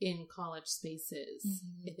in college spaces.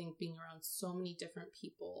 I think being around so many different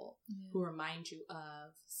people who remind you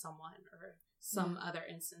of someone or some other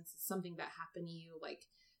instance, something that happened to you, like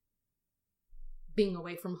being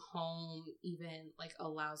away from home even like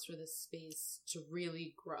allows for this space to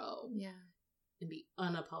really grow and be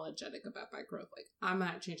unapologetic about that growth. Like, I'm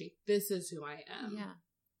not changing. This is who I am.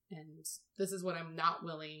 And this is what I'm not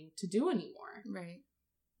willing to do anymore. Right.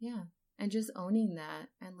 Yeah. And just owning that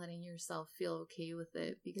and letting yourself feel okay with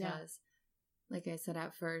it, because like I said,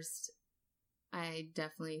 at first, I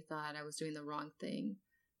definitely thought I was doing the wrong thing.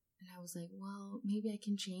 And I was like, well, maybe I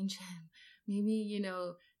can change him. Maybe, you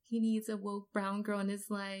know, he needs a woke brown girl in his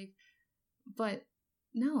life. But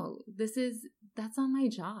no, that's not my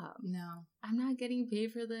job. No. I'm not getting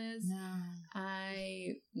paid for this. No.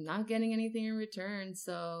 I'm not getting anything in return.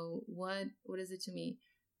 So what is it to me?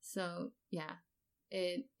 So yeah,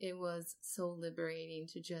 it was so liberating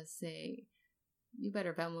to just say, you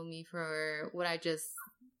better Venmo me for what I just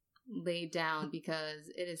laid down, because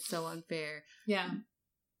it is so unfair. Yeah.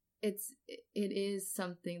 It is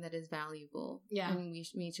something that is valuable. Yeah. And we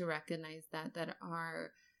need to recognize that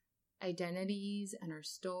our identities and our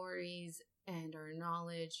stories and our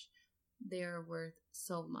knowledge, they're worth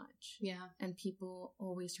so much. Yeah. And people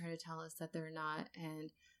always try to tell us that they're not,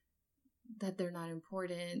 and that they're not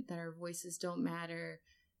important, that our voices don't matter.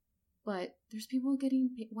 But there's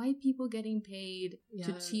white people getting paid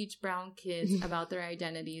to teach brown kids about their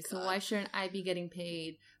identities. So why shouldn't I be getting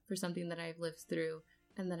paid for something that I've lived through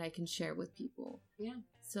and that I can share with people? Yeah.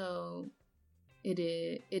 So it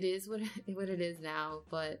is what it is now.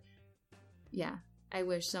 But yeah, I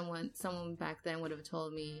wish someone back then would have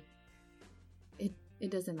told me it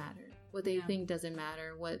doesn't matter. What they think doesn't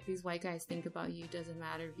matter. What these white guys think about you doesn't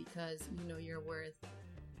matter, because you know your worth.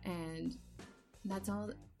 And that's all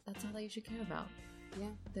that you should care about. Yeah.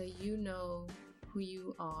 That you know who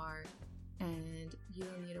you are, and you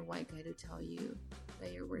don't need a white guy to tell you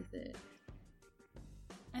that you're worth it.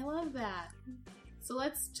 I love that. So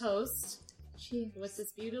let's toast. Cheers. With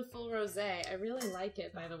this beautiful rosé. I really like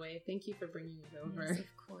it, by the way. Thank you for bringing it over. Yes,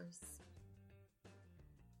 of course.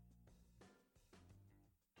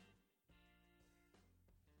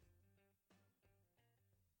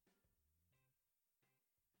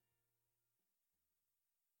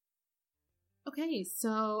 Okay,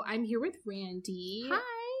 so I'm here with Randy.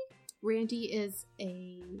 Hi. Randy is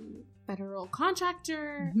a federal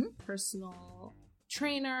contractor, personal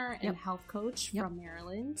trainer, and health coach from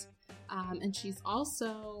Maryland. And she's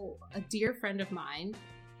also a dear friend of mine.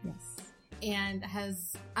 Yes. And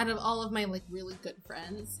has, out of all of my like really good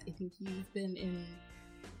friends, I think you've been in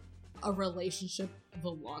a relationship the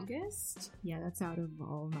longest. Yeah, that's out of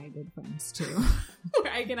all my good friends too.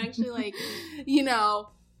 Where I can actually like, you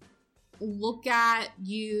know, look at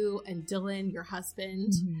you and Dylan, your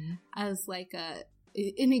husband, as like an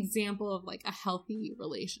example of like a healthy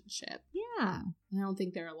relationship. Yeah. And I don't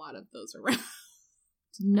think there are a lot of those around.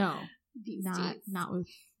 No. These days. Not with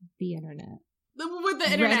the internet. With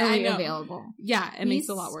the internet, readily I know. available. Yeah, it makes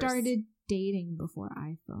it a lot worse. We started dating before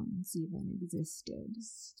iPhones even existed.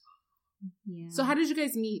 Yeah. So how did you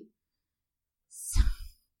guys meet?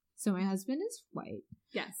 So my husband is white.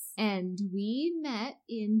 Yes. And we met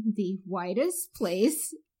in the whitest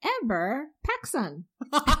place ever, PacSun.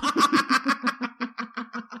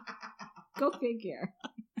 Go figure.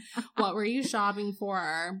 What were you shopping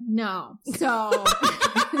for? No. So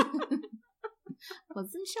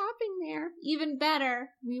wasn't shopping there. Even better,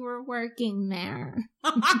 we were working there.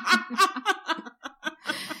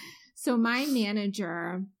 So my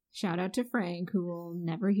manager, shout out to Frank, who will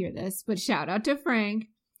never hear this, but shout out to Frank,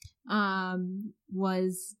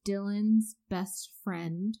 was Dylan's best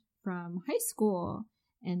friend from high school.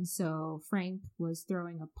 And so Frank was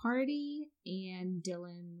throwing a party and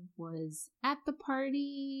Dylan was at the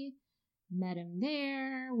party, met him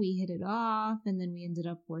there, we hit it off, and then we ended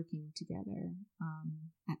up working together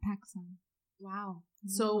at PacSun. Wow.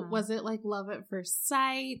 So was it like love at first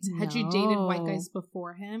sight? No. Had you dated white guys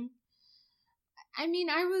before him? I mean,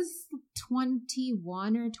 I was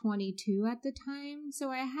 21 or 22 at the time,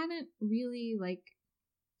 so I hadn't really like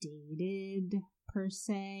dated per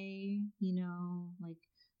se, you know, like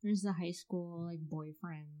there's the high school like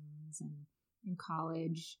boyfriends, and in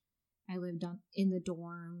college I lived in the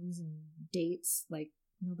dorms, and dates, like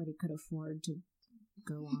nobody could afford to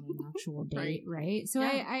go on an actual date, right? So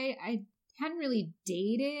yeah. I hadn't really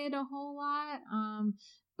dated a whole lot,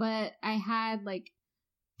 but I had like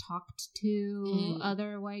talked to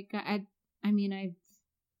other white guys. I mean, I've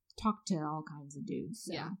talked to all kinds of dudes.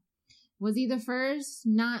 So. Yeah. Was he the first?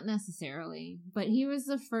 Not necessarily, but he was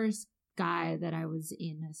the first guy that I was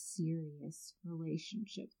in a serious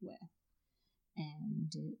relationship with.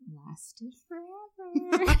 And it lasted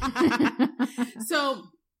forever. So,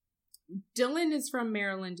 Dylan is from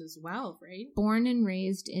Maryland as well, right? Born and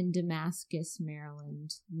raised in Damascus,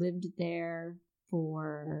 Maryland. Lived there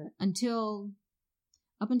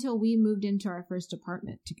up until we moved into our first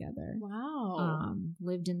apartment together. Wow.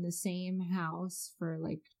 Lived in the same house for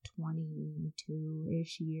like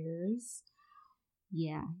 22-ish years.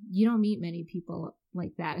 Yeah. You don't meet many people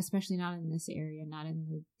like that, especially not in this area, not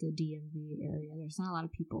in the DMV area. There's not a lot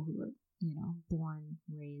of people who were, you know, born,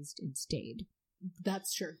 raised, and stayed.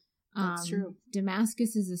 That's true. That's true.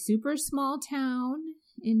 Damascus is a super small town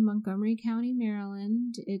in Montgomery County,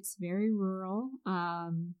 Maryland. It's very rural.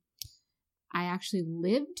 I actually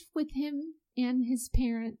lived with him and his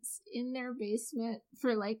parents in their basement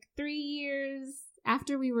for like 3 years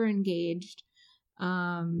after we were engaged.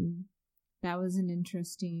 That was an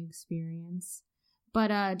interesting experience.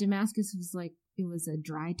 But Damascus was like, it was a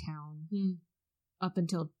dry town up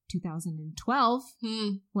until 2012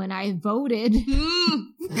 when I voted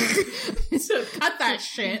to cut that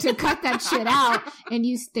shit. To cut that shit out. And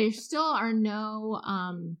there still are no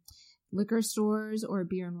liquor stores or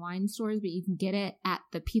beer and wine stores, but you can get it at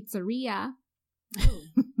the pizzeria. Oh.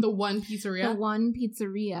 The one pizzeria? The one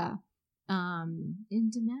pizzeria in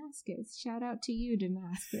Damascus. Shout out to you,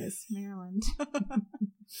 Damascus, Maryland.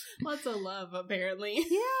 Lots of love, apparently.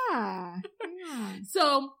 Yeah.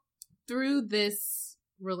 So, through this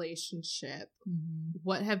relationship,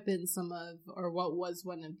 what have been what was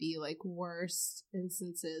one of the like worst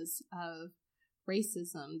instances of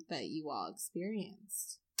racism that you all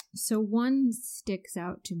experienced? So one sticks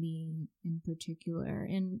out to me in particular,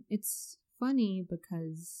 and it's funny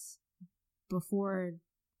because before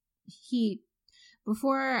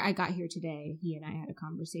I got here today, he and I had a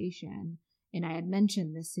conversation, and I had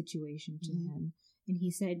mentioned this situation to him, and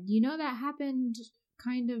he said, you know, that happened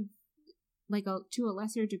kind of like to a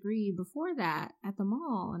lesser degree before that at the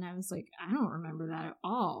mall. And I was like, I don't remember that at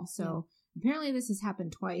all. So apparently this has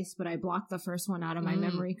happened twice, but I blocked the first one out of my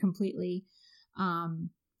memory completely.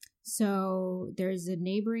 So there's a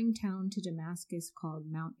neighboring town to Damascus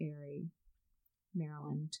called Mount Airy,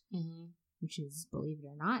 Maryland, which is, believe it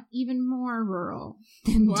or not, even more rural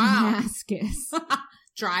than Damascus.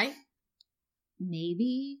 Dry?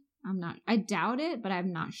 Maybe. I doubt it, but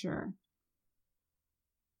I'm not sure.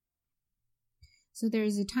 So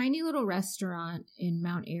there's a tiny little restaurant in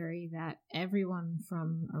Mount Airy that everyone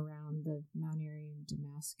from around the Mount Airy and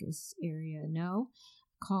Damascus area know,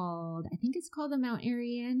 I think it's called the Mount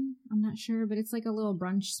Airy Inn. I'm not sure, but it's like a little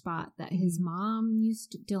brunch spot that Dylan's mom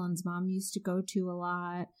used to go to a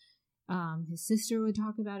lot. His sister would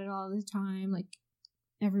talk about it all the time. Like,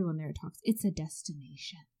 everyone there talks. It's a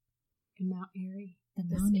destination. In Mount Airy. The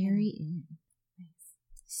Mount Airy Inn. Nice.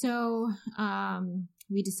 So,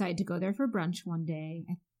 we decided to go there for brunch one day.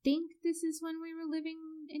 I think this is when we were living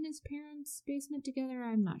in his parents' basement together.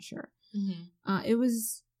 I'm not sure. Mm-hmm. It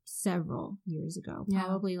was several years ago.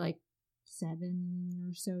 Probably like 7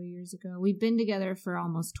 or so years ago. We've been together for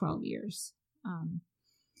almost 12 years.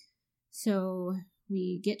 So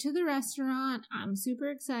we get to the restaurant. I'm super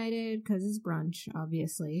excited because it's brunch,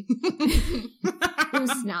 obviously.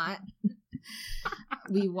 Who's not?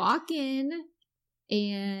 We walk in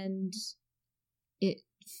and it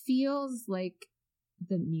feels like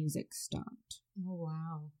the music stopped. Oh,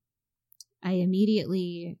 wow. I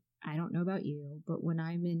don't know about you, but when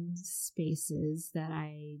I'm in spaces that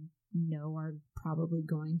I know are probably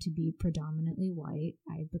going to be predominantly white,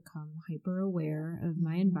 I become hyper aware of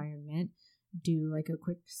my environment, do like a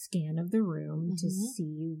quick scan of the room to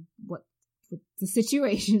see what the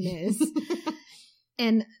situation is,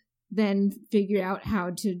 and then figure out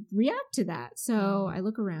how to react to that. So I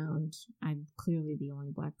look around. I'm clearly the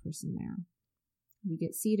only Black person there. We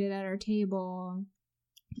get seated at our table.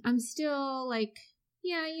 I'm still like,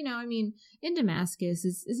 yeah, in Damascus,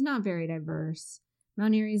 it's not very diverse.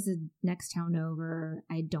 Mount Airy is the next town over.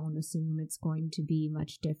 I don't assume it's going to be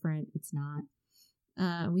much different. It's not.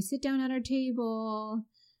 We sit down at our table.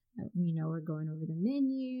 We're going over the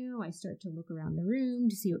menu. I start to look around the room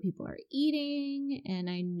to see what people are eating, and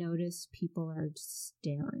I notice people are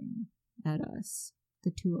staring at us,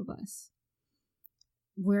 the two of us.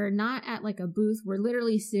 We're not at like a booth. We're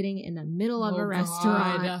literally sitting in the middle of a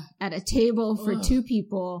restaurant at a table for two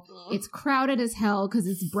people. It's crowded as hell because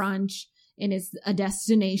it's brunch and it's a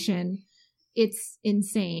destination. It's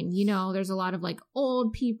insane. There's a lot of like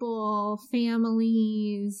old people,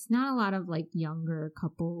 families, not a lot of like younger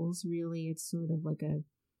couples, really. It's sort of like a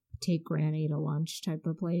take granny to lunch type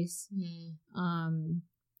of place.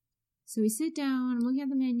 So we sit down, I'm looking at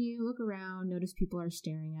the menu, look around, notice people are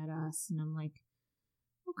staring at us, and I'm like,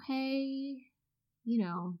 okay,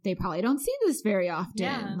 they probably don't see this very often.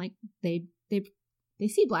 Yeah. Like they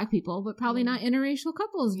see Black people, but probably not interracial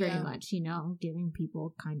couples very much, giving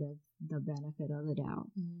people kind of the benefit of the doubt.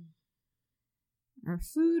 Our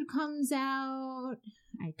food comes out.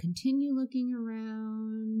 I continue looking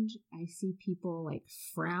around. I see people like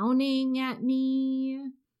frowning at me.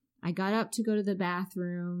 I got up to go to the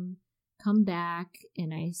bathroom, come back,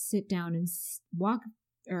 and I sit down and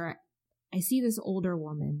I see this older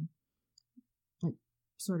woman, like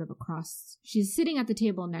sort of across. She's sitting at the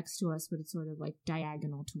table next to us, but it's sort of like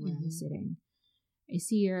diagonal to where I'm sitting. I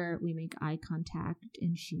see her, we make eye contact,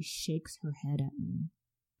 and she shakes her head at me.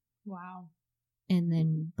 Wow. And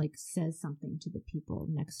then like says something to the people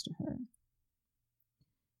next to her.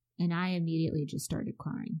 And I immediately just started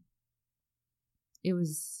crying.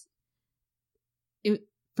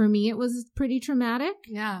 For me, it was pretty traumatic.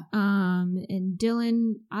 Yeah. And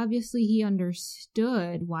Dylan, obviously he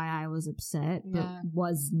understood why I was upset, but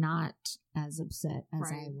was not as upset as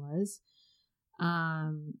I was.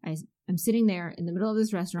 I'm sitting there in the middle of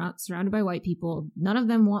this restaurant, surrounded by white people. None of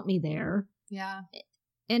them want me there. Yeah.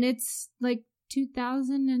 And it's like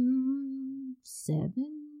 2007,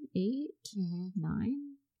 8, 9.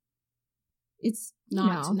 It's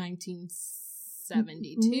not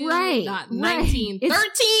 1972. Right. Not 1913.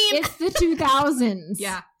 It's the 2000s.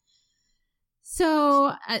 Yeah.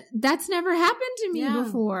 So that's never happened to me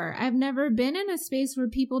before. I've never been in a space where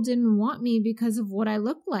people didn't want me because of what I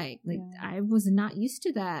looked like. I was not used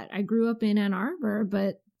to that. I grew up in Ann Arbor,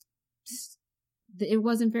 but it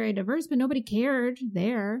wasn't very diverse, but nobody cared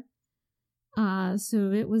there.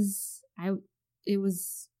 So it was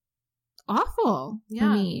awful for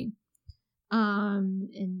me.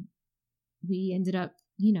 And we ended up,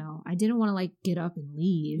 I didn't want to like get up and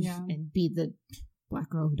leave and be the Black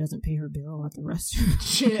girl who doesn't pay her bill at the restaurant.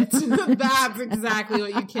 Shit. That's exactly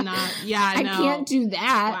what you cannot. Yeah, I can't do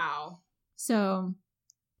that. Wow. So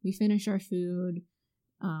we finish our food.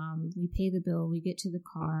 We pay the bill. We get to the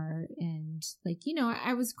car, and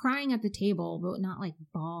I was crying at the table, but not like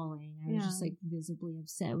bawling. I was just like visibly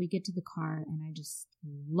upset. We get to the car, and I just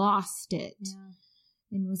lost it,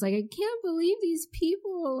 and was like, I can't believe these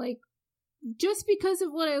people like just because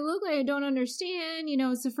of what I look like, I don't understand. You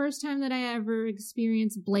know, it's the first time that I ever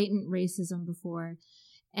experienced blatant racism before.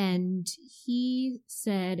 And he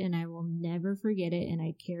said, and I will never forget it, and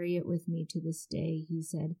I carry it with me to this day, he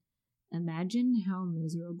said, imagine how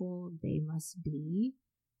miserable they must be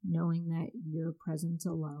knowing that your presence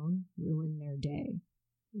alone ruined their day.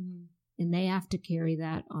 Mm-hmm. And they have to carry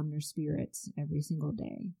that on their spirits every single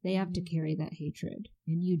day. They have to carry that hatred,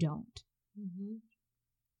 and you don't. Mm-hmm.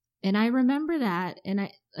 And I remember that, and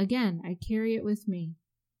I carry it with me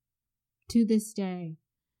to this day.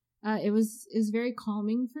 It was very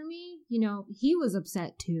calming for me. You know, he was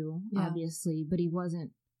upset too, obviously, but he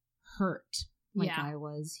wasn't hurt like I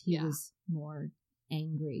was. He was more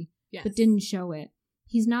angry, but didn't show it.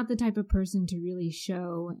 He's not the type of person to really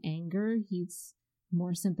show anger. He's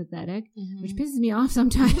more sympathetic, which pisses me off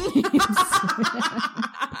sometimes.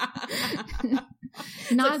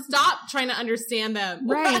 Not stop trying to understand them.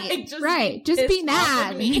 Right, right. Just be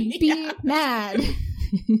mad. Be mad.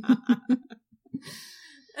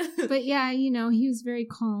 But yeah, you know, he was very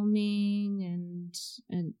calming,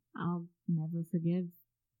 and I'll never forget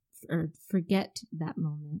that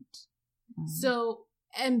moment. So,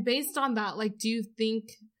 and based on that, like, do you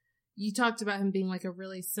think, you talked about him being like a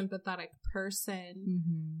really sympathetic person.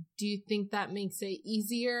 Mm-hmm. Do you think that makes it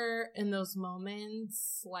easier in those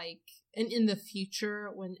moments, like, and in the future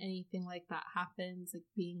when anything like that happens, like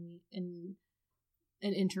being in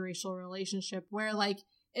an interracial relationship where, like,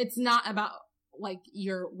 it's not about like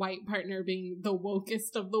your white partner being the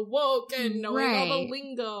wokest of the woke and knowing all the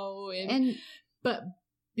lingo and but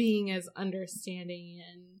being as understanding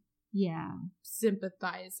and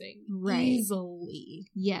sympathizing easily.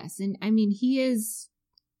 Yes. And I mean, he is,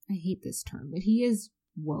 I hate this term, but he is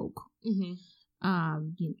woke. Mm-hmm.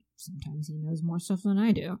 You know, sometimes he knows more stuff than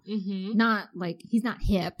I do. Mm-hmm. Not like, he's not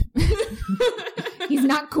hip. He's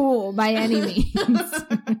not cool by any means.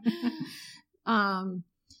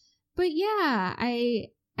 But yeah,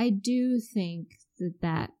 I do think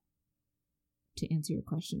that to answer your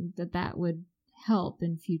question, that would help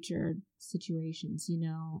in future situations, you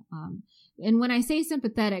know. And when I say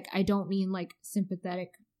sympathetic, I don't mean like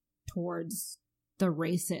sympathetic towards the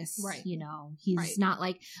racist, right? You know, he's not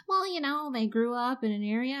like, well, you know, they grew up in an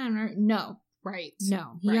area and no. Right.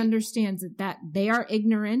 No, he understands that they are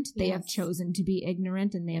ignorant. They have chosen to be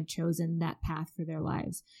ignorant, and they have chosen that path for their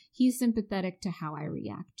lives. He's sympathetic to how I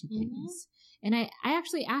react to things. And I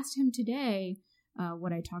actually asked him today,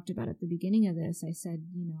 what I talked about at the beginning of this. I said,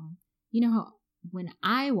 you know how when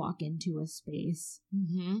I walk into a space,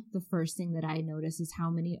 the first thing that I notice is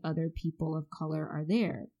how many other people of color are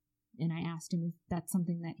there. And I asked him if that's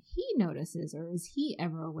something that he notices, or is he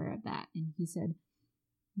ever aware of that? And he said,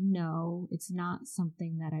 no, it's not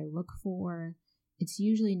something that I look for. It's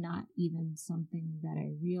usually not even something that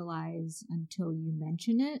I realize until you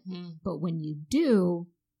mention it. But when you do,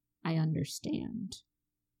 I understand.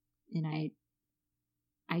 And I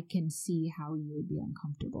can see how you would be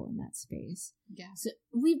uncomfortable in that space. Yeah. So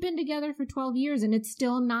we've been together for 12 years, and it's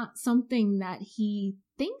still not something that he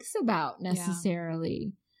thinks about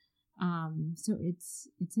necessarily. So it's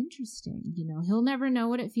interesting, you know, he'll never know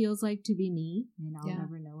what it feels like to be me, and I'll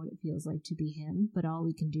never know what it feels like to be him, but all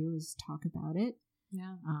we can do is talk about it,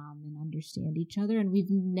 and understand each other. And we've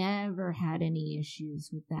never had any issues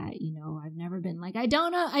with that. You know, I've never been like, I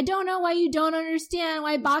don't know why you don't understand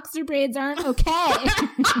why boxer braids aren't okay.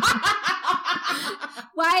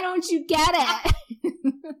 Why don't you get it?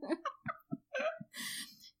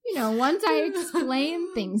 You know, once I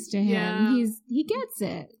explain things to him, he gets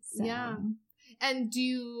it. So. Yeah. And do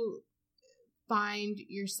you find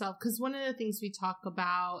yourself, because one of the things we talk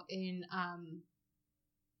about in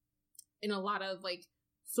a lot of like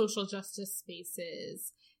social justice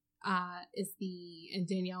spaces is and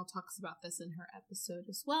Danielle talks about this in her episode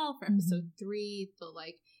as well, for episode 3, the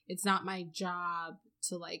like, it's not my job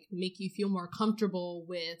to like make you feel more comfortable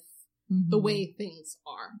with the way things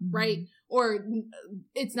are, right? Or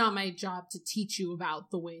it's not my job to teach you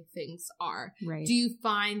about the way things are. Right. Do you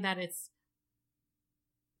find that it's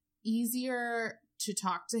easier to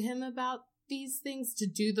talk to him about these things,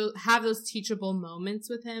 to have those teachable moments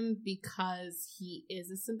with him because he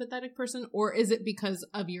is a sympathetic person? Or is it because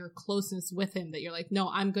of your closeness with him that you're like, no,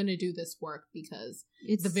 I'm going to do this work because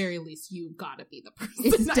at the very least you've got to be the person?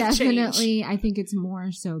 It's definitely, I think it's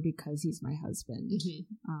more so because he's my husband.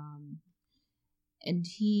 And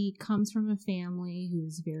he comes from a family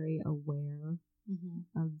who's very aware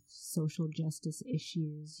of social justice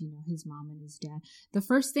issues, you know, his mom and his dad. The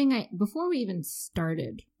first thing before we even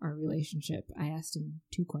started our relationship, I asked him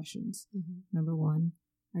 2 questions. Number 1,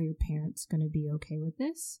 are your parents going to be okay with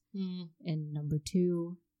this? And number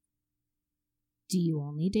 2, do you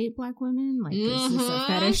only date black women? Like, is this a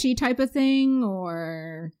fetishy type of thing,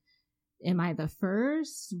 or am I the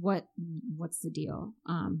first? What's the deal?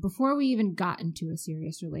 Before we even got into a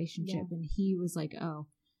serious relationship, and he was like, oh,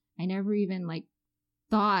 I never even like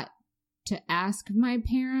thought to ask my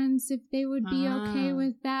parents if they would be okay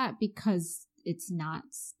with that, because it's not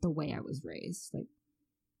the way I was raised. Like,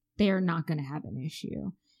 they're not going to have an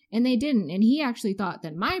issue. And they didn't. And he actually thought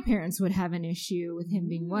that my parents would have an issue with him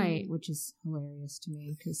being white, which is hilarious to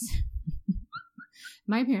me because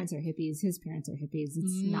my parents are hippies. His parents are hippies.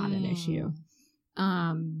 It's not an issue.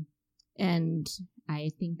 And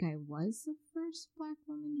I think I was the first black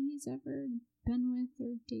woman he's ever been with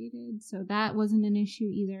or dated. So that wasn't an issue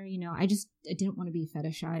either. You know, I didn't want to be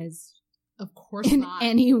fetishized. Of course not. In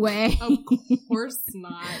any way. Of course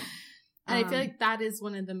not. And I feel like that is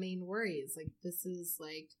one of the main worries. Like, this is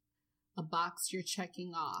like a box you're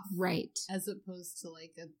checking off. Right. As opposed to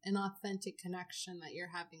like an authentic connection that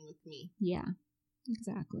you're having with me. Yeah,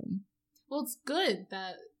 exactly. Well, it's good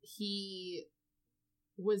that he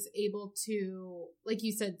was able to, like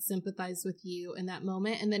you said, sympathize with you in that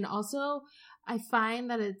moment. And then also, I find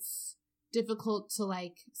that it's difficult to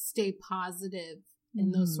like stay positive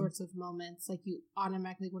in those sorts of moments. Like, you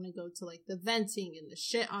automatically want to go to like the venting and the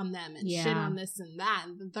shit on them and shit on this and that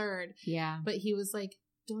and the third. Yeah. But he was like,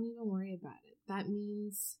 don't even worry about it. That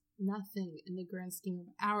means nothing in the grand scheme of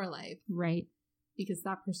our life. Right. Because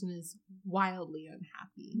that person is wildly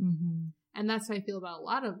unhappy. And that's how I feel about a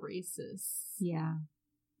lot of racists. Yeah.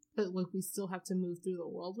 But like, we still have to move through the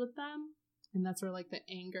world with them. And that's where like the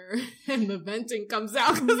anger and the venting comes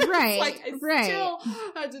out. Right. Like, I still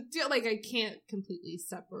have to deal, like, I can't completely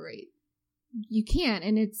separate. You can't.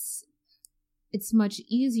 And it's much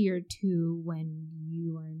easier to when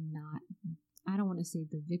you are not, I don't want to say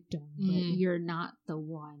the victim, but you're not the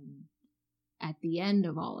one at the end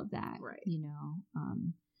of all of that. Right. You know?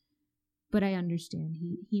 But I understand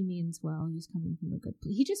he means well. He's coming from a good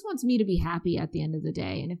place. He just wants me to be happy at the end of the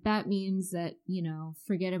day. And if that means that, you know,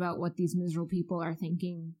 forget about what these miserable people are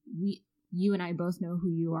thinking, you and I both know who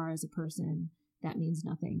you are as a person. That means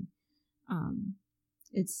nothing.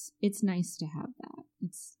 It's nice to have that.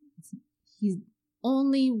 He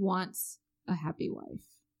only wants a happy wife.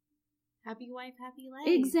 Happy wife, happy life.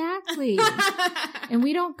 Exactly. And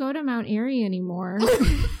we don't go to Mount Airy anymore.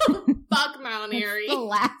 Fuck Mount Airy. That's the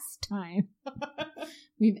last time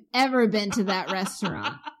we've ever been to that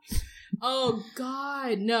restaurant. Oh,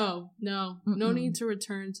 God. No need to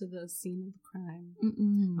return to the scene of the crime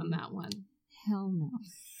on that one. Hell no.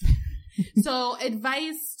 So,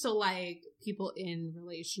 advice to, like, people in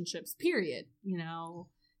relationships, period, you know,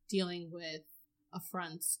 dealing with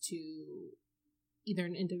affronts to either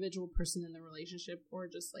an individual person in the relationship or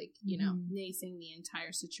just, like, you know, nacing the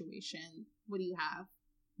entire situation. What do you have?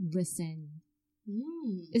 Listen.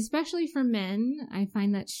 Especially for men, I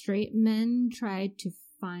find that straight men try to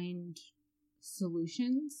find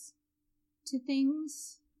solutions to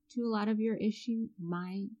things, to a lot of your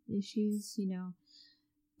my issues, you know.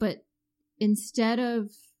 But instead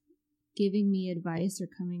of giving me advice or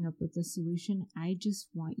coming up with a solution, I just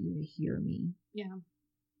want you to hear me. Yeah.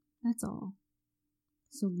 That's all.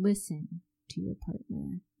 So listen to your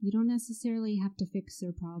partner. You don't necessarily have to fix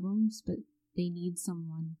their problems, but they need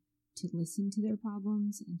someone to listen to their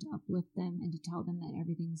problems and to uplift them and to tell them that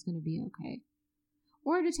everything's going to be okay.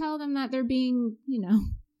 Or to tell them that they're being, you know,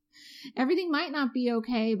 everything might not be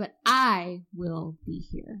okay, but I will be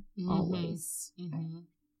here always.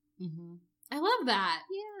 I love that.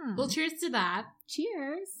 Yeah. Well, cheers to that.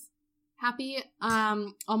 Cheers. Happy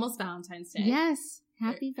almost Valentine's Day. Yes.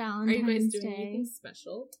 Happy Valentine's Day. Are you guys doing anything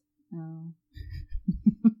special? Oh.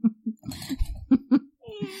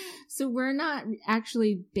 So we're not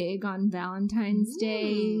actually big on Valentine's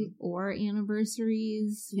Day or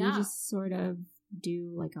anniversaries. We just sort of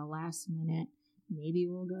do like a last minute. Maybe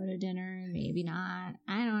we'll go to dinner, maybe not.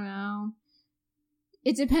 I don't know.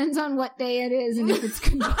 It depends on what day it is and if it's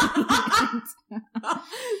convenient.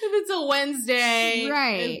 If it's a Wednesday,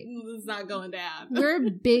 right? It's not going down. We're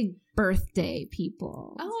big birthday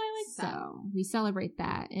people. Oh, I like that. So we celebrate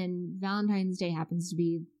that. And Valentine's Day happens to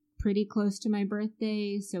be pretty close to my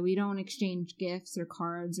birthday, so we don't exchange gifts or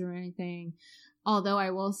cards or anything. Although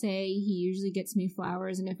I will say he usually gets me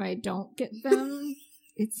flowers, and if I don't get them,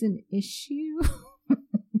 it's an issue.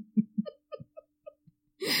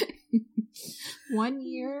 One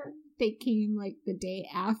year, they came like the day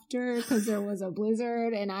after because there was a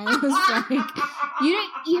blizzard, and I was like, you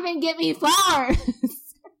didn't even get me flowers.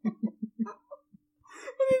 It's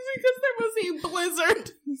because there was a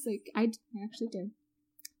blizzard. He's like, I actually did.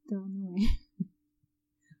 They're on the way.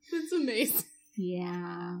 That's amazing.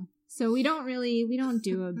 Yeah. So we don't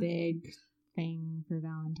do a big thing for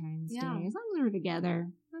Valentine's Day. As long as we're together,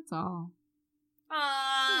 that's all.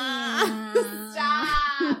 Stop.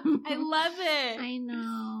 I love it. I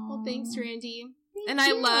know. Well, thanks, Randy. Thank I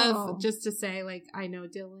you. love, just to say, like, I know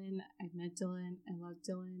Dylan. I've met Dylan. I love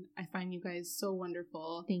Dylan. I find you guys so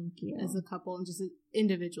wonderful. Thank you. As a couple and just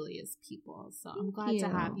individually as people. So I'm glad to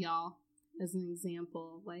have y'all as an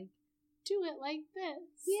example. Like, do it like this.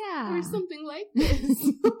 Yeah. Or something like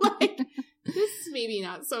this. Like, this maybe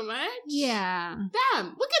not so much. Yeah.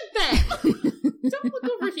 Them. Look at them. Don't look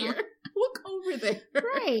over here. Look over there.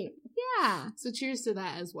 Right. Yeah. So cheers to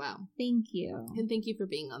that as well. Thank you. And thank you for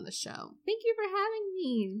being on the show. Thank you for having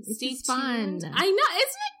me. It's Stay just fun. tuned. I know. Isn't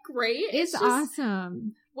it great? It's just,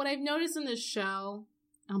 awesome. What I've noticed in this show,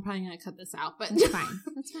 I'm probably going to cut this out, but That's fine.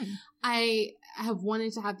 That's fine. I have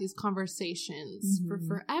wanted to have these conversations for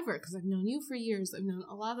forever because I've known you for years. I've known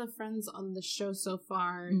a lot of the friends on the show so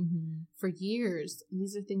far for years. And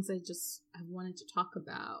these are things I just have wanted to talk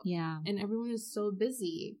about. Yeah. And everyone is so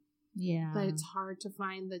busy. Yeah. But it's hard to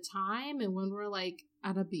find the time. And when we're like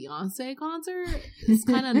at a Beyonce concert, it's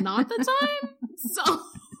kind of not the time. So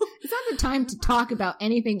it's not the time to talk about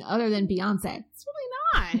anything other than Beyonce. It's really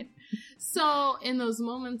not. So in those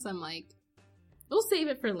moments, I'm like, we'll save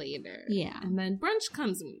it for later. Yeah. And then brunch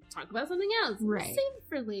comes and we talk about something else. Right. We'll save it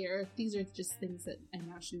for later. These are just things that I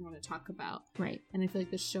actually want to talk about. Right. And I feel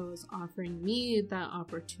like the show is offering me that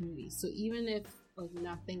opportunity. So even if like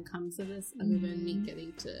nothing comes of this other than me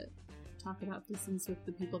getting to talk about these things with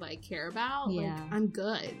the people that I care about, like, I'm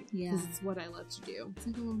good. Yeah. Because it's what I love to do. It's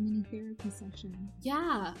like a little mini therapy session.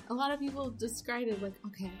 Yeah. A lot of people describe it like,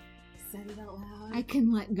 okay, said it out loud. I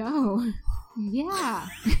can let go. Yeah.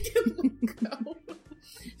 I can let go.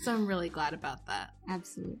 So I'm really glad about that.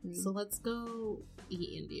 Absolutely. So let's go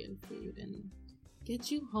eat Indian food and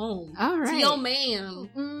get you home. All right. To your man.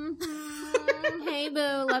 Mm-hmm. Hey,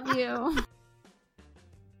 boo. Love you.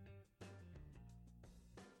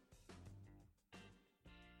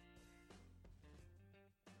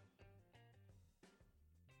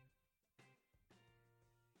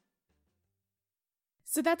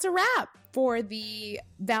 So that's a wrap for the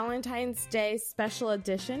Valentine's Day special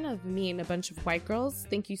edition of Me and a Bunch of White Girls.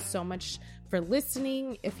 Thank you so much for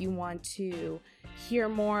listening. If you want to hear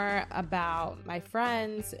more about my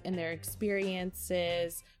friends and their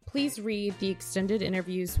experiences, please read the extended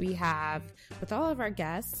interviews we have with all of our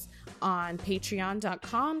guests on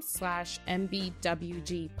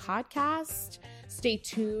patreon.com/MBWG podcast. Stay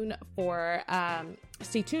tuned for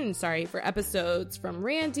episodes from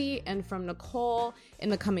Randy and from Nicole in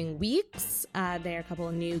the coming weeks. There are a couple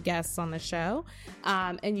of new guests on the show.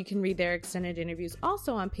 And you can read their extended interviews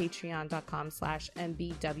also on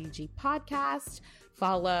patreon.com/MBWG podcast.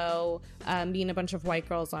 Follow Me and a Bunch of White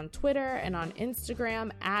Girls on Twitter and on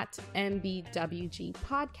Instagram at MBWG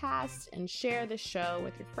podcast, and share the show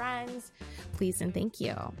with your friends. Please and thank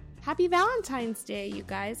you. Happy Valentine's Day, you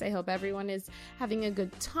guys. I hope everyone is having a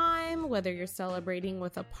good time, whether you're celebrating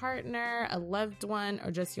with a partner, a loved one,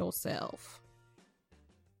 or just yourself.